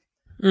Gutherson.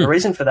 The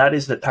reason for that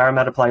is that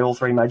Parramatta play all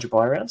 3 major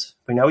bye rounds.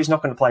 We know he's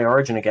not going to play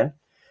Origin again,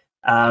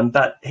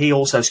 but he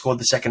also scored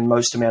the second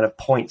most amount of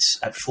points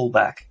at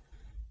fullback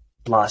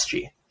last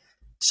year.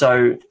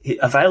 So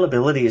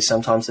availability is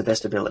sometimes the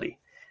best ability.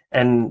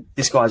 And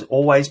this guy's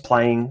always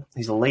playing.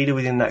 He's a leader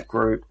within that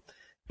group.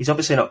 He's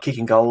obviously not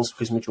kicking goals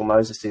because Mitchell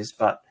Moses is,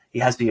 but he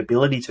has the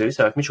ability to.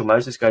 So if Mitchell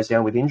Moses goes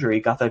down with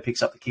injury, Gutho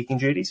picks up the kicking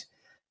duties.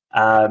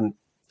 I'm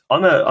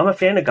a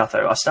fan of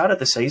Gutho. I started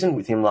the season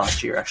with him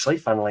last year, actually,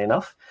 funnily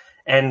enough,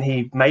 and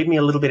he made me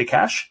a little bit of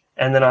cash.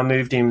 And then I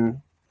moved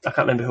him. I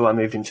can't remember who I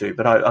moved him to,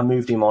 but I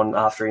moved him on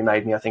after he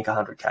made me, I think,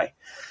 100K.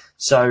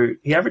 So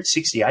he averaged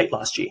 68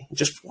 last year. It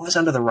just flies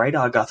under the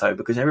radar, Gutho,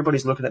 because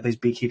everybody's looking at these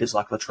big hitters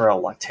like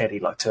Latrell, like Teddy,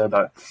 like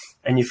Turbo,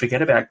 and you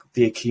forget about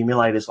the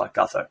accumulators like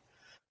Gutho.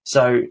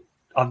 So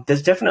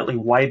there's definitely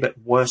way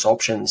worse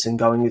options than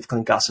going with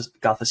Clint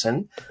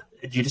Gutherson.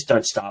 You just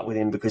don't start with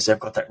him because they've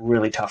got that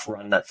really tough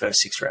run that first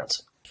 6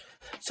 rounds.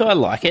 So I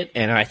like it,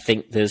 and I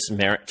think there's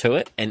merit to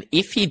it. And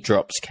if he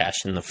drops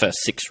cash in the first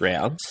 6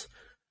 rounds,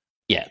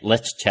 yeah,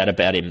 let's chat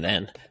about him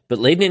then. But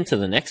leading into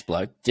the next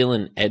bloke,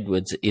 Dylan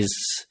Edwards is,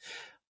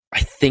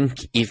 I think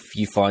if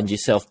you find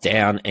yourself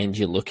down and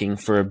you're looking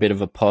for a bit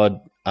of a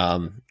pod,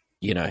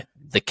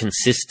 the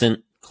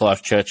consistent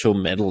Clive Churchill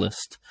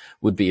medalist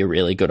would be a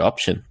really good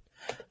option.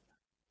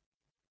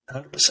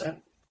 100%.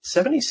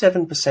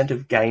 77%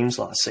 of games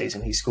last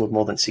season, he scored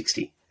more than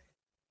 60.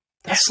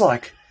 That's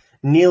like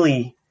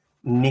nearly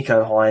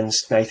Nico Hines,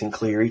 Nathan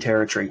Cleary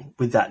territory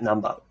with that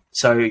number.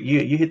 So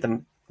you hit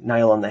the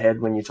nail on the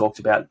head when you talked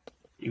about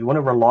you want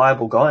a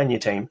reliable guy in your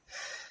team.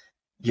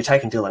 You're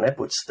taking Dylan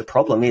Edwards. The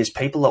problem is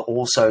people are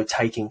also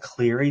taking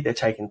Cleary. They're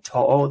taking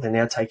To'o. They're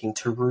now taking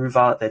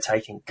Taruva. They're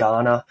taking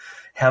Garner.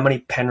 How many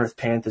Penrith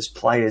Panthers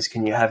players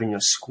can you have in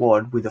your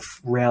squad with a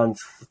round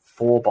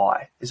 4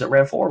 bye? Is it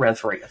round 4 or round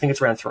 3? I think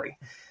it's round 3.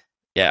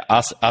 Yeah,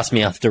 ask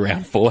me after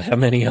round 4 how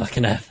many I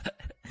can have.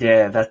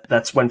 Yeah,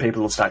 that's when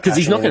people will start. Because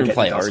he's not going to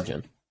play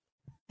Origin.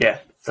 Yeah,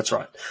 that's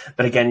right.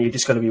 But again, you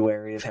just got to be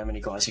wary of how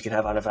many guys you can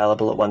have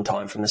unavailable at one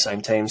time from the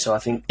same team. So I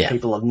think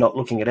people are not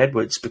looking at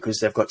Edwards because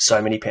they've got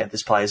so many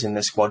Panthers players in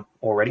their squad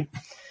already.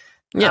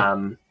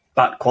 Yeah.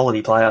 But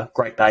quality player,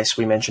 great base,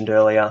 we mentioned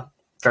earlier,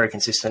 very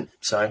consistent.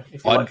 So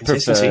if you like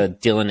consistency, prefer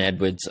Dylan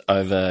Edwards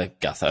over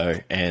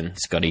Gutho and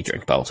Scotty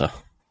Drinkwater.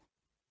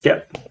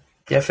 Yep.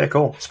 Yeah, fair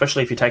call.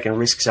 Especially if you're taking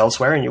risks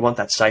elsewhere and you want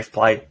that safe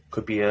play,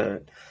 could be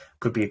a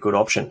good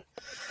option.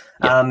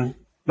 Yep.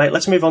 Mate,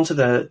 let's move on to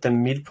the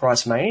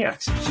mid-price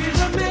maniacs.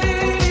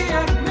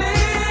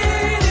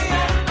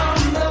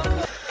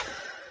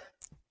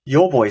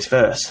 Your boys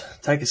first.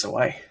 Take us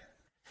away.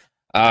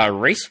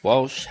 Reece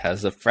Walsh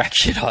has a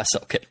fractured eye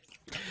socket.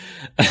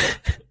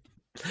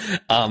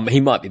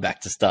 He might be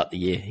back to start the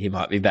year. He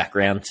might be back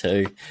round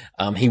 2.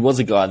 He was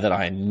a guy that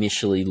I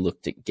initially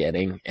looked at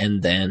getting,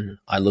 and then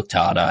I looked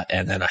harder,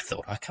 and then I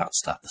thought, I can't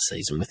start the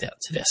season without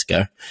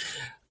Tedesco.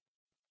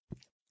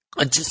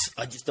 I just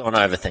don't want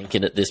to overthink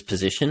it at this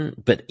position.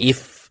 But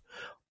if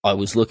I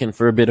was looking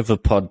for a bit of a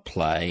pod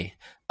play.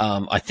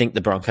 I think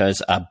the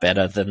Broncos are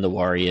better than the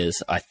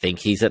Warriors. I think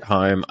he's at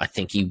home. I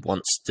think he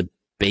wants to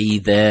be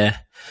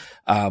there.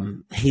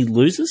 He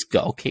loses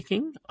goal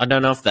kicking. I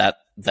don't know if that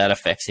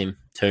affects him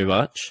too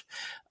much,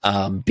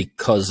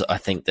 because I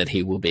think that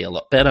he will be a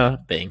lot better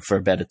being for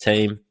a better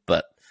team.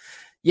 But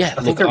yeah,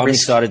 I'm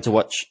excited to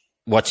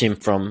watch him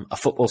from a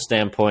football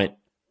standpoint.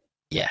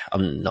 Yeah,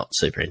 I'm not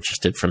super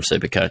interested from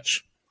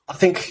Supercoach. I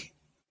think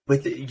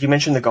you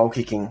mentioned the goal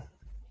kicking.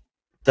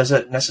 Does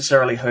it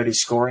necessarily hurt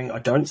his scoring? I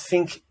don't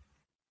think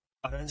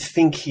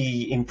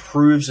he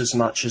improves as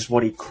much as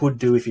what he could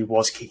do if he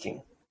was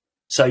kicking.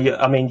 So,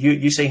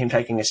 you see him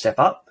taking a step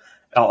up.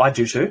 Oh, I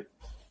do too.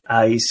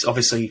 He's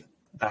obviously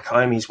back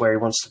home. He's where he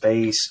wants to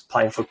be. He's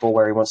playing football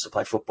where he wants to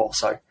play football.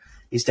 So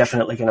he's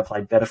definitely going to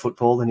play better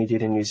football than he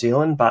did in New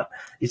Zealand. But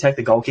you take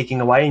the goal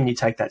kicking away and you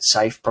take that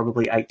safe,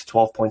 probably 8 to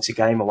 12 points a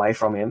game away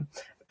from him.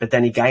 But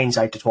then he gains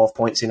 8 to 12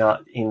 points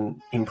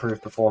in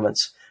improved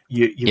performance.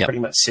 You're pretty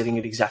much sitting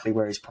at exactly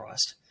where he's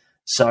priced.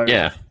 So,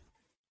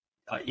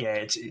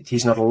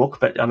 he's not a look,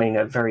 but I mean,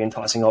 a very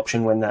enticing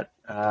option when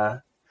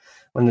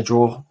when the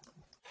draw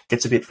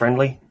gets a bit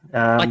friendly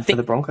for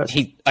the Broncos.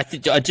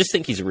 I just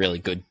think he's a really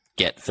good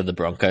get for the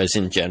Broncos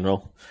in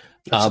general.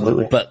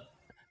 Absolutely. But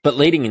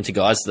leading into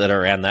guys that are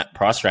around that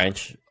price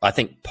range, I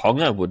think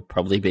Ponga would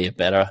probably be a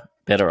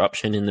better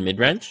option in the mid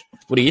range.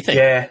 What do you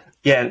think?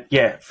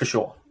 Yeah, for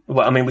sure.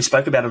 Well, I mean, we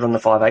spoke about it on the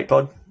 5'8"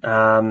 pod.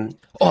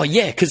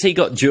 Because he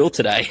got duel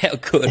today. How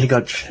good. He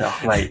got,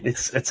 mate,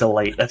 it's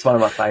elite. That's one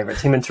of my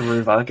favourites. Him and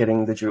Taruva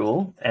getting the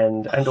duel.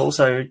 And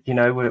also,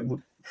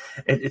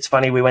 it's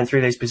funny, we went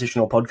through these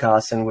positional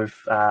podcasts and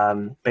we've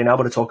been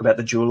able to talk about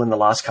the duel in the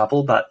last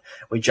couple, but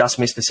we just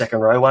missed the second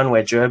row one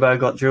where Gerbo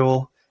got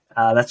duel.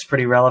 That's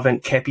pretty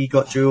relevant. Kepi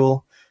got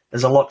duel.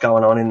 There's a lot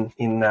going on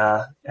in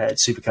at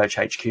Supercoach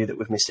HQ that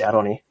we've missed out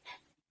on here.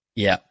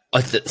 Yeah.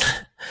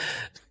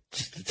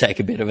 Just to take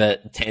a bit of a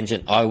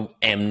tangent, I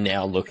am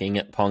now looking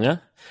at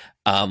Ponga,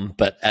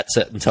 but at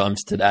certain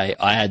times today,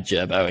 I had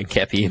Gerbo and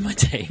Kepi in my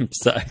team.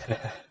 So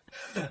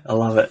I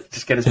love it.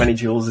 Just get as many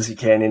duels as you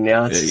can in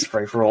now. It's just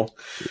free for all.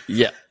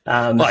 Yeah,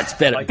 it's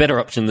better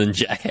option than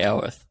Jack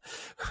Howarth.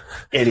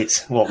 It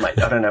is. Well,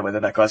 mate, I don't know whether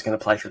that guy's going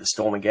to play for the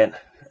Storm again,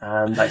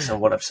 based on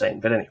what I've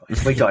seen. But anyway,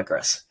 we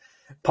digress.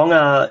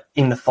 Ponga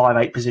in the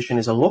 5'8" position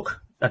is a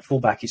look. At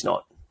fullback, he's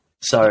not.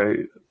 So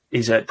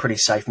is a pretty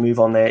safe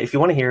move on there. If you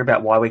want to hear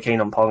about why we're keen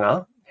on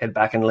Ponga, head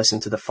back and listen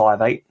to the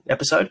 5'8"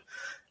 episode.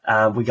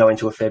 We go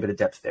into a fair bit of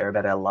depth there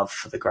about our love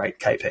for the great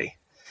KP.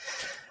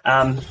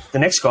 The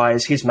next guy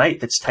is his mate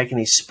that's taken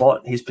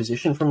his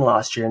position from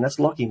last year, and that's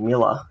Lockie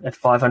Miller at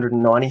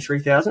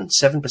 593,000,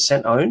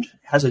 7% owned,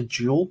 has a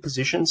dual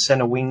position,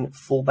 centre wing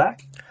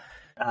fullback.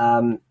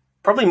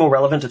 Probably more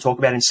relevant to talk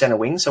about in centre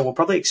wing, so we'll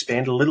probably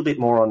expand a little bit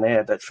more on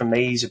there, but for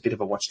me, he's a bit of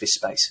a watch this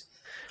space.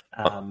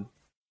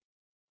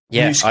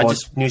 New squad,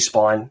 new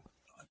spine.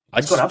 I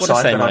just want to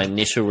say my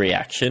initial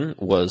reaction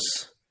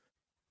was,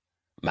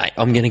 mate,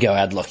 I'm going to go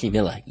add Lockie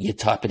Miller. You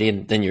type it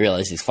in, then you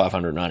realise he's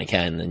 590k,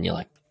 and then you're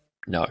like,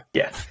 no.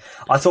 Yeah.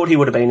 I thought he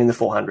would have been in the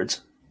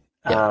 400s.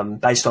 Yeah.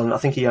 Based on, I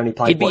think he only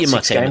played,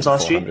 6 games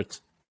last year?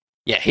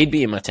 Yeah, he'd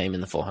be in my team in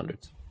the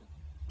 400s.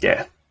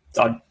 Yeah.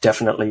 I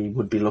definitely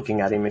would be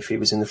looking at him if he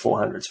was in the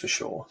 400s for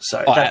sure.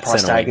 So that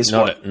price tag is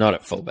not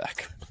at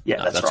fullback. Yeah,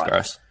 no, that's right.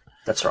 Gross.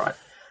 That's right.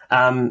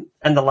 And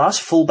the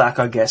last fullback,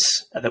 I guess,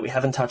 that we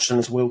haven't touched on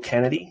is Will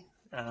Kennedy.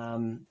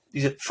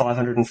 He's at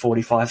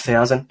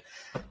 545,000.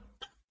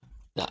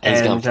 No,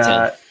 he's going for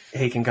 10.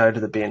 He can go to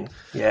the bin.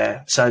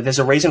 Yeah. So there's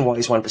a reason why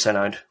he's 1%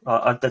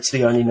 owned. That's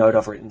the only note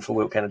I've written for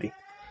Will Kennedy.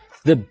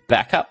 The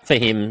backup for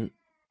him,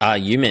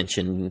 you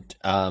mentioned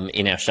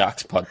in our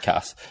Sharks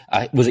podcast,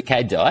 was it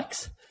Cade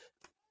Dykes?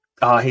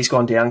 He's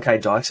gone down,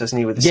 Cade Dykes, hasn't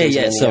he? With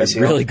the so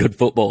really good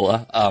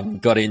footballer,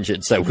 got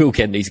injured, so Will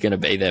Kennedy's going to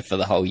be there for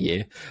the whole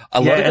year.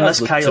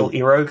 Unless Kale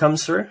Iro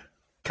comes through.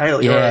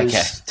 Kale Iro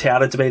is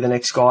touted to be the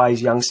next guy.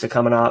 He's youngster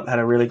coming up, had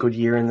a really good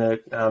year in the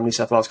New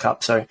South Wales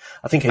Cup, so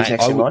I think he's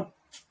next in line.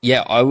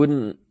 Yeah, I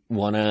wouldn't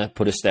want to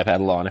put a step out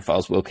of line if I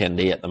was Will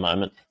Kennedy at the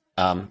moment.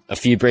 A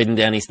few breathing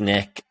down his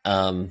neck.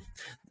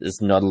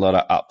 There's not a lot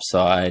of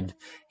upside.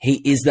 He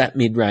is that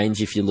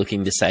mid-range if you're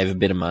looking to save a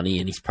bit of money,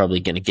 and he's probably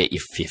going to get you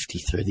 50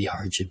 through the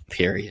origin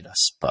period, I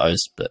suppose.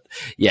 But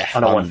yeah,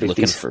 I'm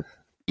looking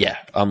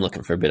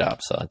for a bit of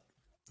upside.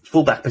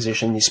 Fullback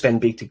position, you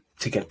spend big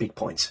to get big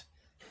points.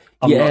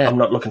 I'm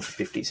not looking for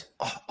 50s.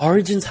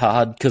 Origin's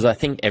hard because I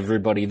think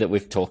everybody that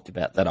we've talked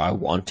about that I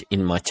want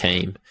in my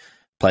team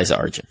plays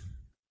Origin.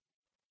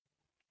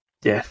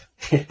 Yeah,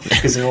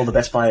 because they're all the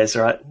best players,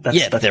 right?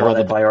 They're all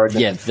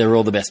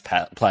the best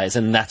players,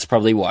 and that's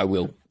probably why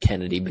Will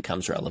Kennedy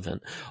becomes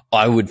relevant.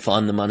 I would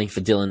find the money for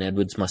Dylan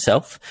Edwards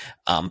myself,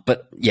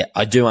 but yeah,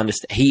 I do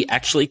understand. He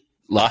actually,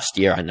 last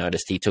year I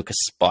noticed he took a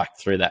spike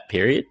through that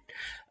period,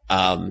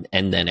 and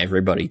then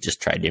everybody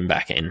just traded him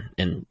back in,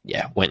 and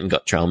went and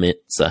got Trelmit.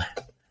 So,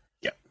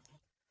 yeah.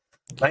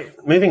 Mate,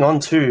 moving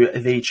on to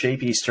the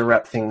cheapies to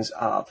wrap things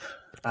up.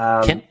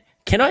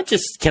 Can I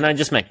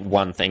just make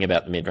one thing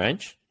about the mid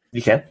range?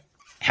 You can.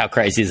 How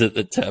crazy is it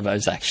that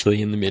Turbo's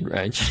actually in the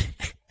mid-range?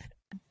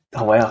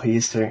 Oh, wow, he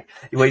is too.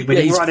 We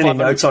didn't write any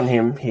notes on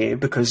him here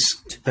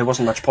because there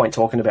wasn't much point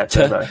talking about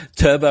Turbo.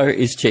 Turbo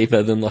is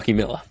cheaper than Lockie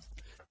Miller.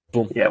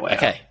 Boom. Yeah, wow.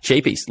 Okay,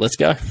 cheapies, let's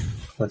go.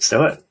 Let's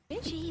do it.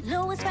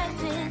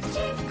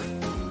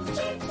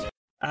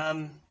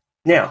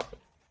 Now,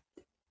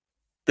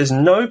 there's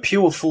no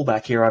pure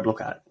fullback here I'd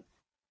look at.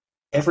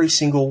 Every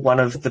single one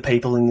of the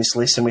people in this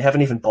list, and we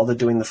haven't even bothered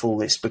doing the full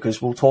list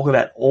because we'll talk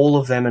about all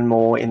of them and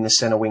more in the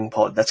centre wing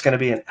pod. That's going to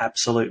be an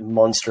absolute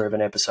monster of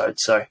an episode.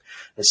 So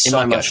there's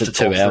so much to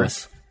talk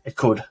through. It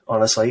could,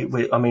 honestly.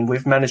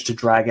 We've managed to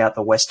drag out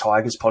the West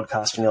Tigers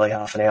podcast for nearly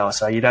half an hour,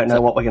 so you don't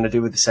know what we're going to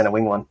do with the centre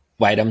wing one.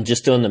 Wait, I'm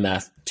just doing the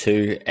math.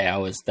 2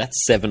 hours.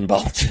 That's 7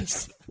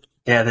 bulges.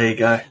 Yeah, there you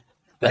go.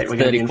 That's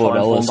mate,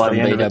 $34 from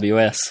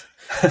BWS.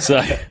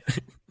 So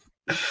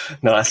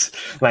nice.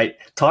 Mate,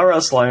 Tyrell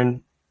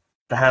Sloan,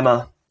 the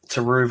Hammer,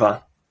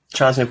 Taruva,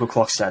 Charles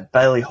Nickel-Klokstad,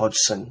 Bailey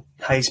Hodgson,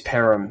 Hayes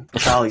Perham,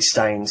 Charlie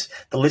Staines.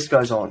 The list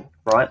goes on,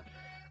 right?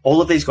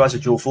 All of these guys are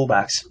dual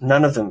fullbacks.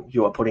 None of them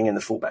you are putting in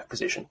the fullback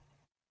position.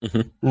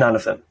 Mm-hmm. None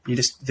of them.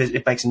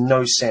 It makes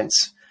no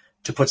sense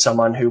to put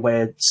someone who,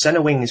 where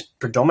centre wing is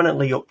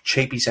predominantly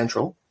cheapy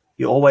central,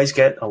 you always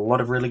get a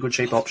lot of really good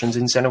cheap options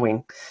in centre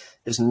wing.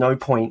 There's no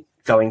point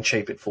going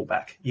cheap at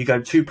fullback. You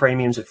go 2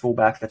 premiums at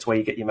fullback, that's where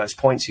you get your most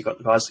points. You've got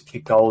the guys that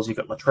kick goals, you've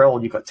got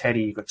Latrell, you've got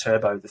Teddy, you've got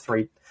Turbo, the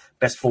 3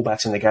 best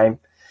fullbacks in the game.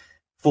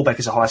 Fullback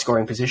is a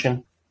high-scoring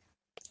position.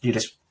 You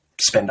just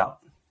spend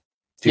up.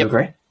 Do you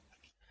agree?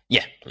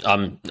 Yeah,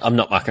 I'm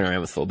not mucking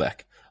around with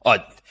fullback.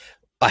 I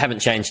haven't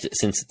changed it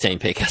since the team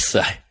picker,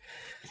 so...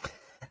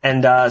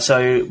 And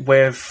so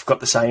we've got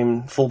the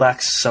same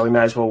fullbacks, so we may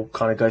as well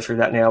kind of go through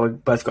that now.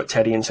 We've both got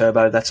Teddy and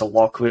Turbo. That's a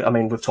lock.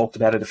 We've talked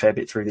about it a fair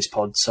bit through this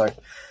pod, so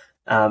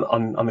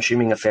I'm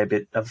assuming a fair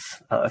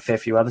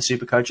few other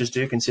super coaches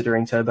do,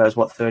 considering Turbo is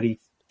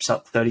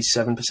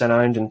 37%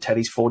 owned and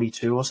Teddy's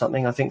 42 or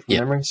something, I think, from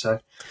memory. So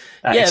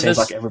it seems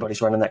like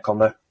everybody's running that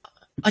combo.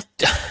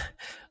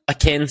 I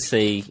can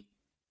see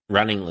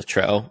running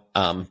Latrell,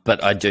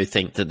 but I do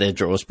think that their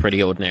draw is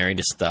pretty ordinary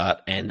to start,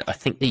 and I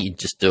think that you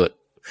just do it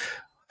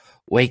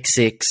week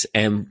 6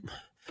 and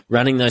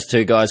running those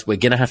 2 guys. We're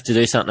going to have to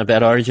do something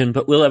about Origin,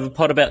 but we'll have a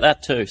pod about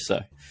that too.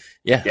 So,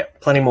 yeah,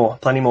 plenty more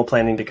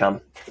planning to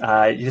come.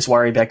 You just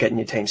worry about getting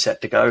your team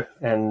set to go,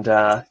 and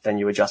then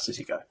you adjust as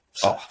you go.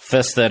 So.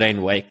 First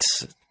 13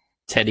 weeks,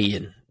 Teddy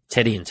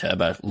and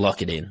Turbo,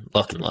 lock it in,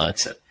 lock and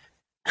load.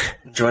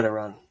 Enjoy the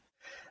run,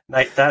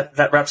 mate.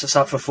 That wraps us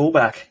up for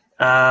fullback.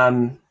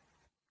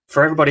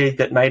 For everybody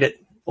that made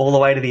it all the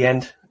way to the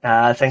end,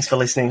 thanks for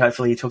listening.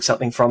 Hopefully you took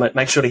something from it.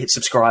 Make sure to hit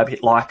subscribe,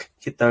 hit like,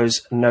 hit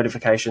those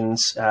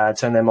notifications,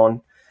 turn them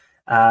on,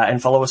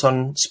 and follow us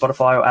on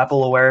Spotify or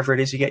Apple or wherever it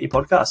is you get your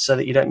podcasts so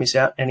that you don't miss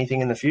out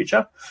anything in the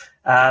future.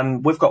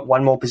 We've got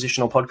one more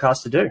positional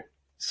podcast to do.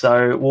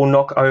 So we'll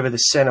knock over the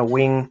centre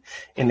wing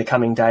in the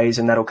coming days,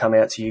 and that'll come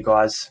out to you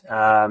guys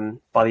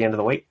by the end of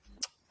the week.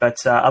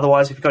 But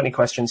otherwise, if you've got any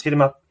questions, hit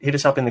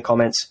us up in the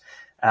comments.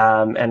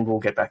 And we'll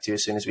get back to you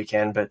as soon as we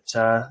can. But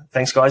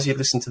thanks, guys. You've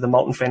listened to the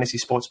Molten Fantasy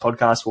Sports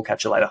Podcast. We'll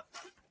catch you later.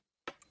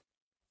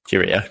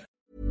 Cheerio.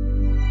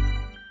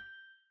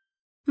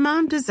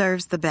 Mom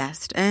deserves the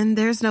best, and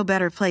there's no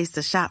better place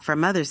to shop for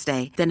Mother's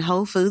Day than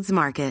Whole Foods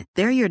Market.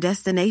 They're your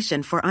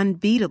destination for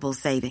unbeatable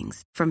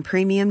savings, from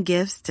premium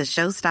gifts to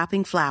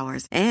show-stopping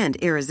flowers and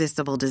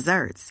irresistible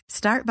desserts.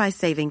 Start by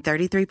saving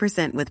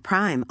 33% with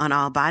Prime on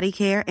all body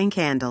care and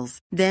candles.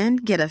 Then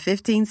get a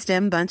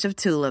 15-stem bunch of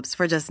tulips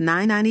for just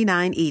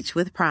 $9.99 each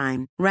with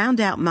Prime. Round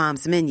out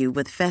Mom's menu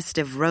with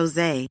festive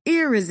rosé,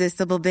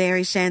 irresistible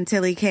berry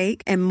chantilly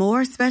cake, and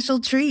more special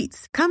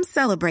treats. Come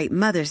celebrate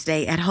Mother's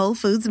Day at Whole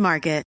Foods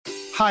Market.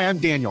 Hi, I'm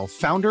Daniel,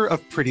 founder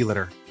of Pretty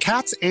Litter.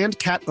 Cats and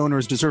cat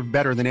owners deserve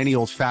better than any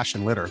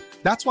old-fashioned litter.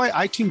 That's why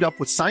I teamed up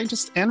with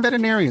scientists and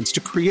veterinarians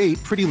to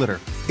create Pretty Litter.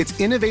 Its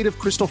innovative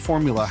crystal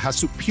formula has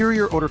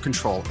superior odor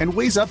control and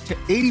weighs up to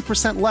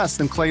 80% less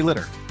than clay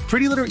litter.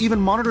 Pretty Litter even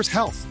monitors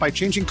health by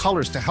changing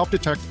colors to help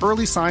detect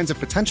early signs of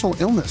potential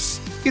illness.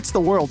 It's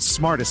the world's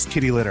smartest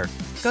kitty litter.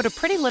 Go to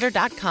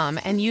prettylitter.com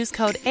and use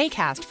code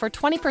ACAST for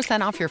 20%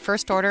 off your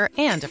first order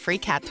and a free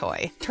cat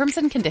toy. Terms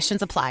and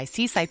conditions apply.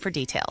 See site for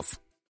details.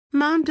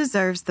 Mom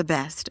deserves the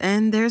best,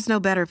 and there's no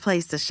better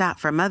place to shop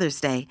for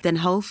Mother's Day than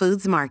Whole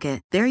Foods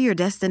Market. They're your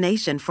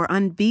destination for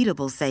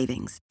unbeatable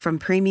savings, from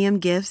premium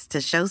gifts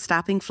to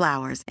show-stopping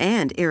flowers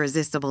and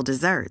irresistible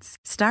desserts.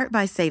 Start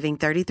by saving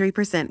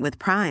 33% with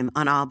Prime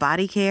on all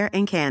body care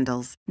and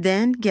candles.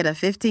 Then get a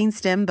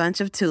 15-stem bunch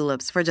of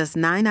tulips for just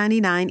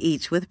 $9.99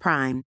 each with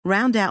Prime.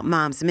 Round out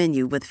Mom's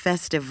menu with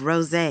festive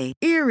rosé,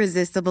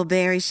 irresistible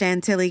berry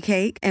chantilly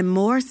cake, and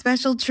more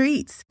special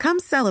treats. Come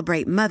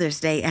celebrate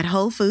Mother's Day at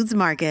Whole Foods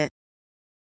Market.